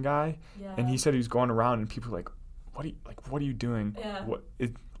sign guy. Yeah. And he said he was going around and people were like, what are you doing? Yeah.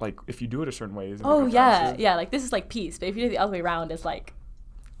 Like if you do it a certain way, isn't it? Oh yeah, yeah. Like this is like peace, but if you do it the other way around, it's like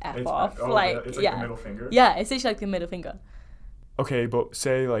F off. It's like the middle finger. Yeah, it's actually like the middle finger. Okay, but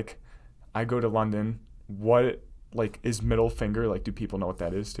say like I go to London, what like is middle finger? Like, do people know what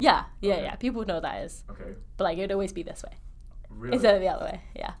that is? Yeah. People would know what that is. Okay. But like it would always be this way. Really? Instead of the other way.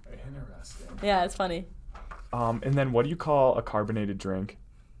 Yeah. Interesting. Yeah, it's funny. And then what do you call a carbonated drink?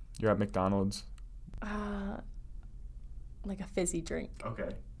 You're at McDonald's. Like a fizzy drink. Okay.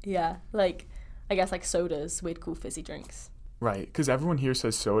 Yeah, like I guess like sodas we'd call fizzy drinks. Right, because everyone here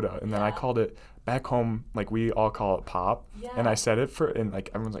says soda, and then I called it back home. Like we all call it pop, and I said it and like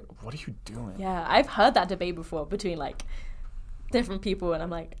everyone's like, "What are you doing?" Yeah, I've heard that debate before between like different people, and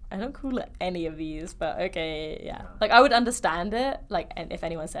I'm like, I don't call it any of these, but okay, yeah. Like I would understand it, like, and if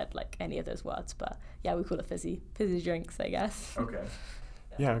anyone said like any of those words, but yeah, we call it fizzy drinks, I guess. Okay.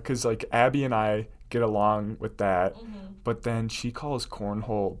 Yeah, because like Abby and I get along with that, but then she calls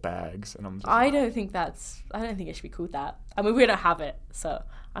cornhole bags, and I'm just I don't think it should be called that. I mean, we don't have it, so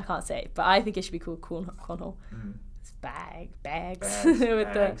I can't say, but I think it should be called cornhole. It's bags.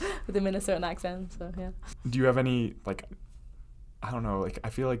 with the Minnesotan accent, so yeah. Do you have any like, I don't know, like I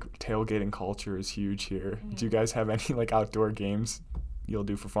feel like tailgating culture is huge here. Do you guys have any like outdoor games you'll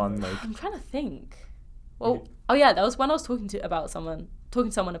do for fun? Like I'm trying to think. Well, oh yeah, that was when I was talking to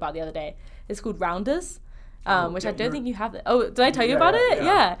someone about the other day. It's called Rounders, which I don't think you have. Oh, did I tell you about it?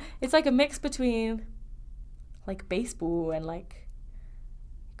 Yeah. It's like a mix between like baseball and like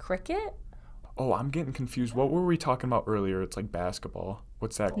cricket. Oh, I'm getting confused. What were we talking about earlier? It's like basketball.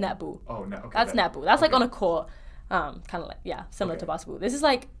 What's that? Netball. Oh, no. Okay, that's netball. That's like on a court. Kind of like, similar to basketball. This is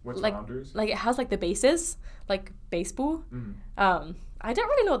like, what's like, rounders? Like it has like the bases, like baseball. I don't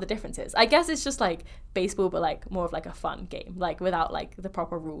really know what the difference is. I guess it's just like baseball, but like more of like a fun game, like without like the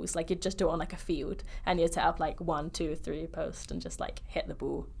proper rules. Like you just do it on like a field, and you set up like 1, 2, 3 post and just like hit the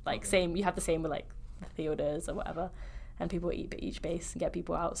ball. Like same, you have the same with like the fielders or whatever, and people each base and get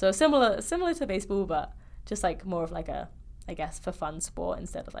people out. So similar to baseball, but just like more of like a, I guess, for fun sport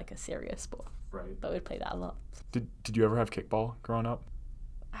instead of like a serious sport. Right. But we'd play that a lot. Did you ever have kickball growing up?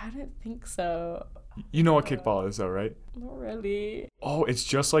 I don't think so. You know what kickball is though, right? Not really. Oh, it's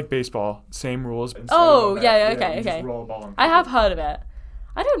just like baseball. Same rules. Oh, yeah, okay. Just roll a ball and I have heard of it.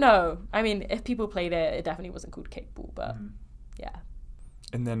 I don't know. I mean, if people played it, it definitely wasn't called kickball, but yeah.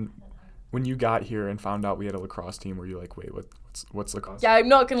 And then when you got here and found out we had a lacrosse team, were you like, wait, what's lacrosse? Yeah, I'm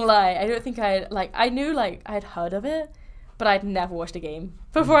not gonna lie. I don't think I knew like I'd heard of it, but I'd never watched a game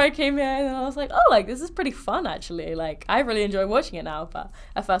before I came here, and I was like, oh, like this is pretty fun actually. Like I really enjoy watching it now, but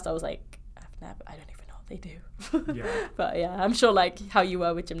at first I was like, I don't even know what they do. Yeah. But yeah, I'm sure like how you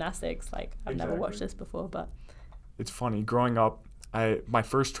were with gymnastics, like I've never watched this before, but it's funny. Growing up, my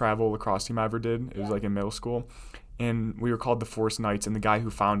first travel lacrosse team I ever did, it was like in middle school, and we were called the Force Knights, and the guy who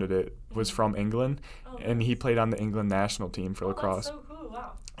founded it was from England, and he played on the England national team for lacrosse. That's so cool.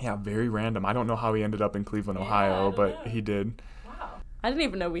 Wow. Yeah, very random. I don't know how he ended up in Cleveland, Ohio, but he did. Wow. I didn't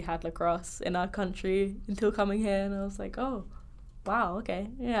even know we had lacrosse in our country until coming here, and I was like, oh, wow, okay.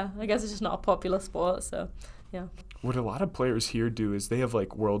 Yeah, I guess it's just not a popular sport, so yeah. What a lot of players here do is they have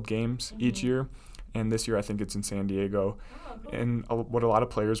like world games each year, and this year I think it's in San Diego. Oh, cool. And what a lot of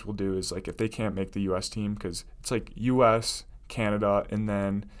players will do is, like, if they can't make the U.S. team, because it's like U.S., Canada, and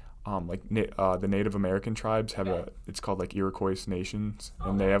then the Native American tribes have it's called like Iroquois Nations,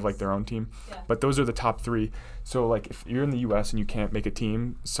 and they have like their own team. Yeah. But those are the top 3. So like if you're in the U.S. and you can't make a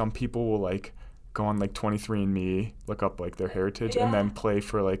team, some people will like go on like 23andMe, look up like their heritage, and then play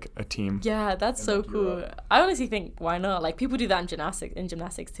for like a team. Yeah, that's so cool. I honestly think, why not? Like, people do that in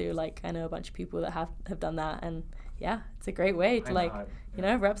gymnastics too. Like, I know a bunch of people that have done that, and yeah, it's a great way to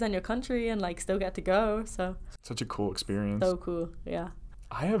represent your country and like still get to go. So such a cool experience. So cool. Yeah.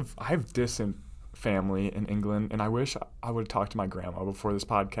 I have distant family in England, and I wish I would have talked to my grandma before this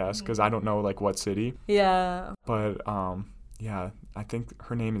podcast, because I don't know like what city. Yeah. But yeah, I think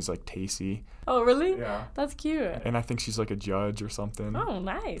her name is like Tacey. Oh, really? Yeah. That's cute. And I think she's like a judge or something. Oh,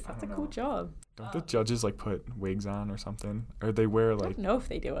 nice. That's a cool job. Don't the judges like put wigs on or something, or they wear like? I don't know if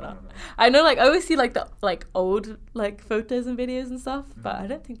they do or not. I know, like, I always see like the like old like photos and videos and stuff, but I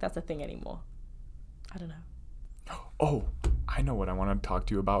don't think that's a thing anymore. I don't know. Oh, I know what I want to talk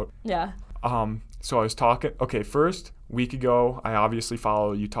to you about. Yeah. So I was talking. Okay, first, week ago, I obviously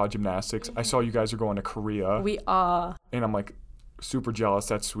follow Utah Gymnastics. I saw you guys are going to Korea. We are. And I'm like super jealous.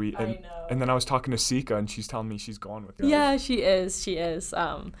 That's sweet. And, I know. And then I was talking to Sika, and she's telling me she's going with you. Yeah, she is.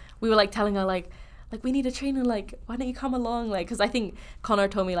 We were like telling her like we need a trainer. Like, why don't you come along? Like, because I think Connor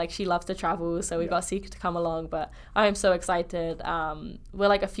told me like she loves to travel, so we got Sika to come along. But I'm so excited. We're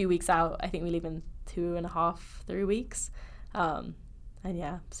like a few weeks out. I think we leave in 2.5, 3 weeks. And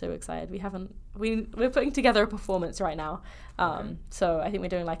yeah, so excited. We're putting together a performance right now. So I think we're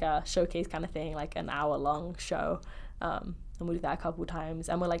doing like a showcase kind of thing, like an hour-long show. And we'll do that a couple times.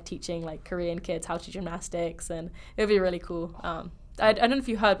 And we're like teaching like Korean kids how to gymnastics, and it'll be really cool. I don't know if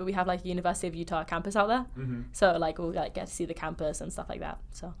you heard, but we have like University of Utah campus out there. Mm-hmm. So like we'll like get to see the campus and stuff like that.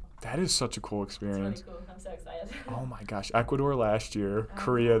 So that is such a cool experience. It's really cool. I'm so excited. Oh my gosh, Ecuador last year,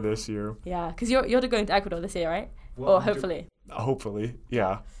 Korea this year. Yeah, because you're going to Ecuador this year, right? Well, or hopefully. Hopefully,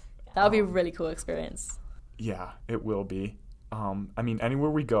 yeah. That'll be a really cool experience. Yeah, it will be. I mean, anywhere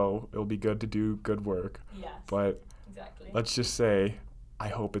we go, it'll be good to do good work. Yes. But exactly. Let's just say, I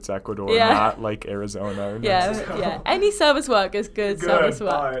hope it's Ecuador, not like Arizona or Mexico. Yeah. Any service work is good service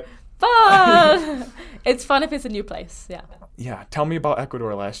work. But it's fun if it's a new place. Yeah. Yeah. Tell me about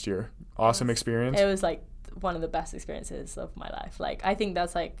Ecuador last year. Awesome experience. It was like one of the best experiences of my life. Like, I think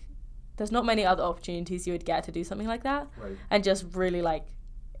that's like, there's not many other opportunities you would get to do something like that. Right. And just really like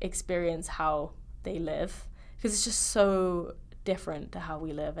experience how they live, because it's just so different to how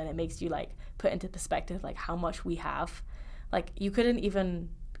we live, and it makes you like put into perspective like how much we have. Like, you couldn't even,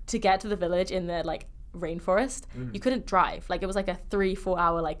 to get to the village in the like rainforest, you couldn't drive. Like, it was like a 3-4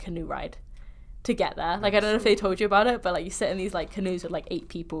 hour like canoe ride to get there. Like, I don't know if they told you about it, but like you sit in these like canoes with like 8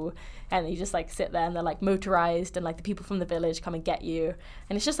 people, and you just like sit there, and they're like motorized, and like the people from the village come and get you,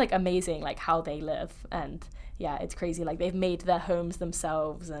 and it's just like amazing like how they live. And yeah, it's crazy. Like, they've made their homes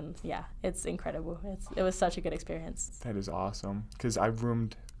themselves, and yeah, it's incredible. It was such a good experience. That is awesome. Because I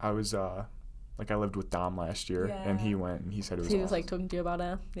lived with Dom last year, and he went, and he said it was awesome. He was like talking to you about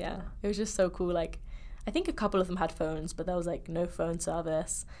it. Yeah, it was just so cool. Like, I think a couple of them had phones, but there was like no phone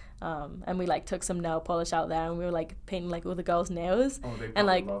service. And we like took some nail polish out there, and we were like painting like all the girls' nails. And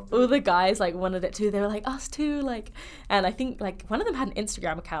like all the guys like wanted it too. They were like, us too. Like, and I think like one of them had an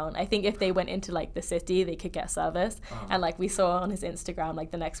Instagram account. I think if they went into like the city, they could get service. And like we saw on his Instagram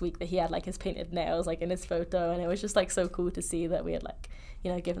like the next week that he had like his painted nails like in his photo, and it was just like so cool to see that we had like,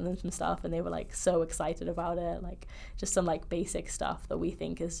 you know, given them some stuff, and they were like so excited about it. Like, just some like basic stuff that we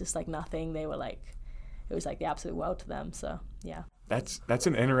think is just like nothing. They were like, it was like the absolute world to them. So yeah, that's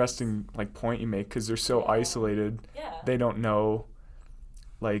an interesting like point you make, because they're so isolated. They don't know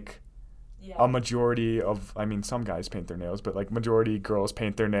like a majority of, I mean, some guys paint their nails, but like majority girls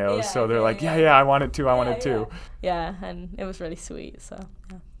paint their nails. So they're like, I want it too. I want it too. Yeah, and it was really sweet. So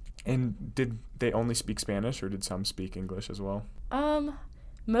yeah. And did they only speak Spanish, or did some speak English as well?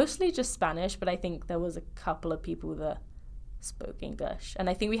 Mostly just Spanish, but I think there was a couple of people that spoke English, and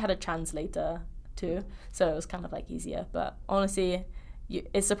I think we had a translator too, so it was kind of like easier. But honestly,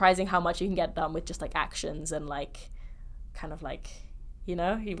 it's surprising how much you can get done with just like actions and like kind of like, you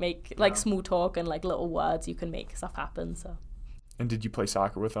know, you make like small talk and like little words, you can make stuff happen. So. And did you play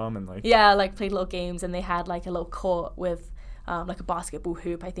soccer with them and like? Yeah, like played little games, and they had like a little court with like a basketball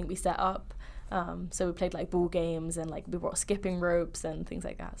hoop, I think we set up. So we played like ball games, and like we brought skipping ropes and things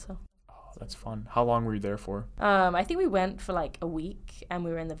like that. So. That's fun. How long were you there for? I think we went for like a week, and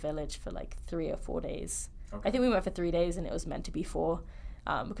we were in the village for like 3 or 4 days. Okay. I think we went for 3 days, and it was meant to be 4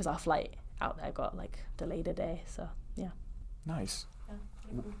 because our flight out there got like delayed a day. So yeah. Nice.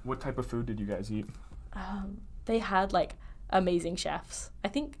 What type of food did you guys eat? They had like amazing chefs. I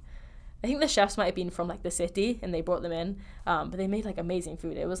think the chefs might have been from like the city and they brought them in, but they made like amazing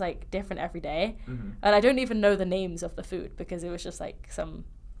food. It was like different every day. And I don't even know the names of the food because it was just like some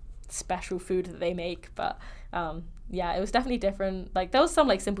special food that they make. But yeah, it was definitely different. Like there was some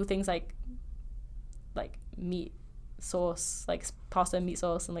like simple things like meat sauce, like pasta and meat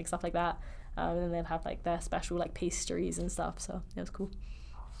sauce and like stuff like that. And then they'd have like their special like pastries and stuff. So it was cool.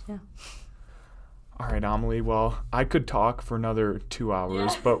 Yeah. All right, Amelie. Well, I could talk for another 2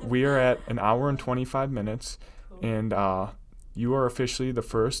 hours, but we are at an hour and 25 minutes. Cool. And you are officially the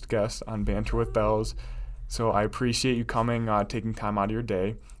first guest on Banter with Bells. So I appreciate you coming, taking time out of your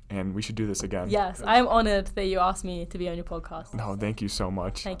day, and we should do this again. Yes, I'm honored that you asked me to be on your podcast. No, thank you so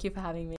much. Thank you for having me.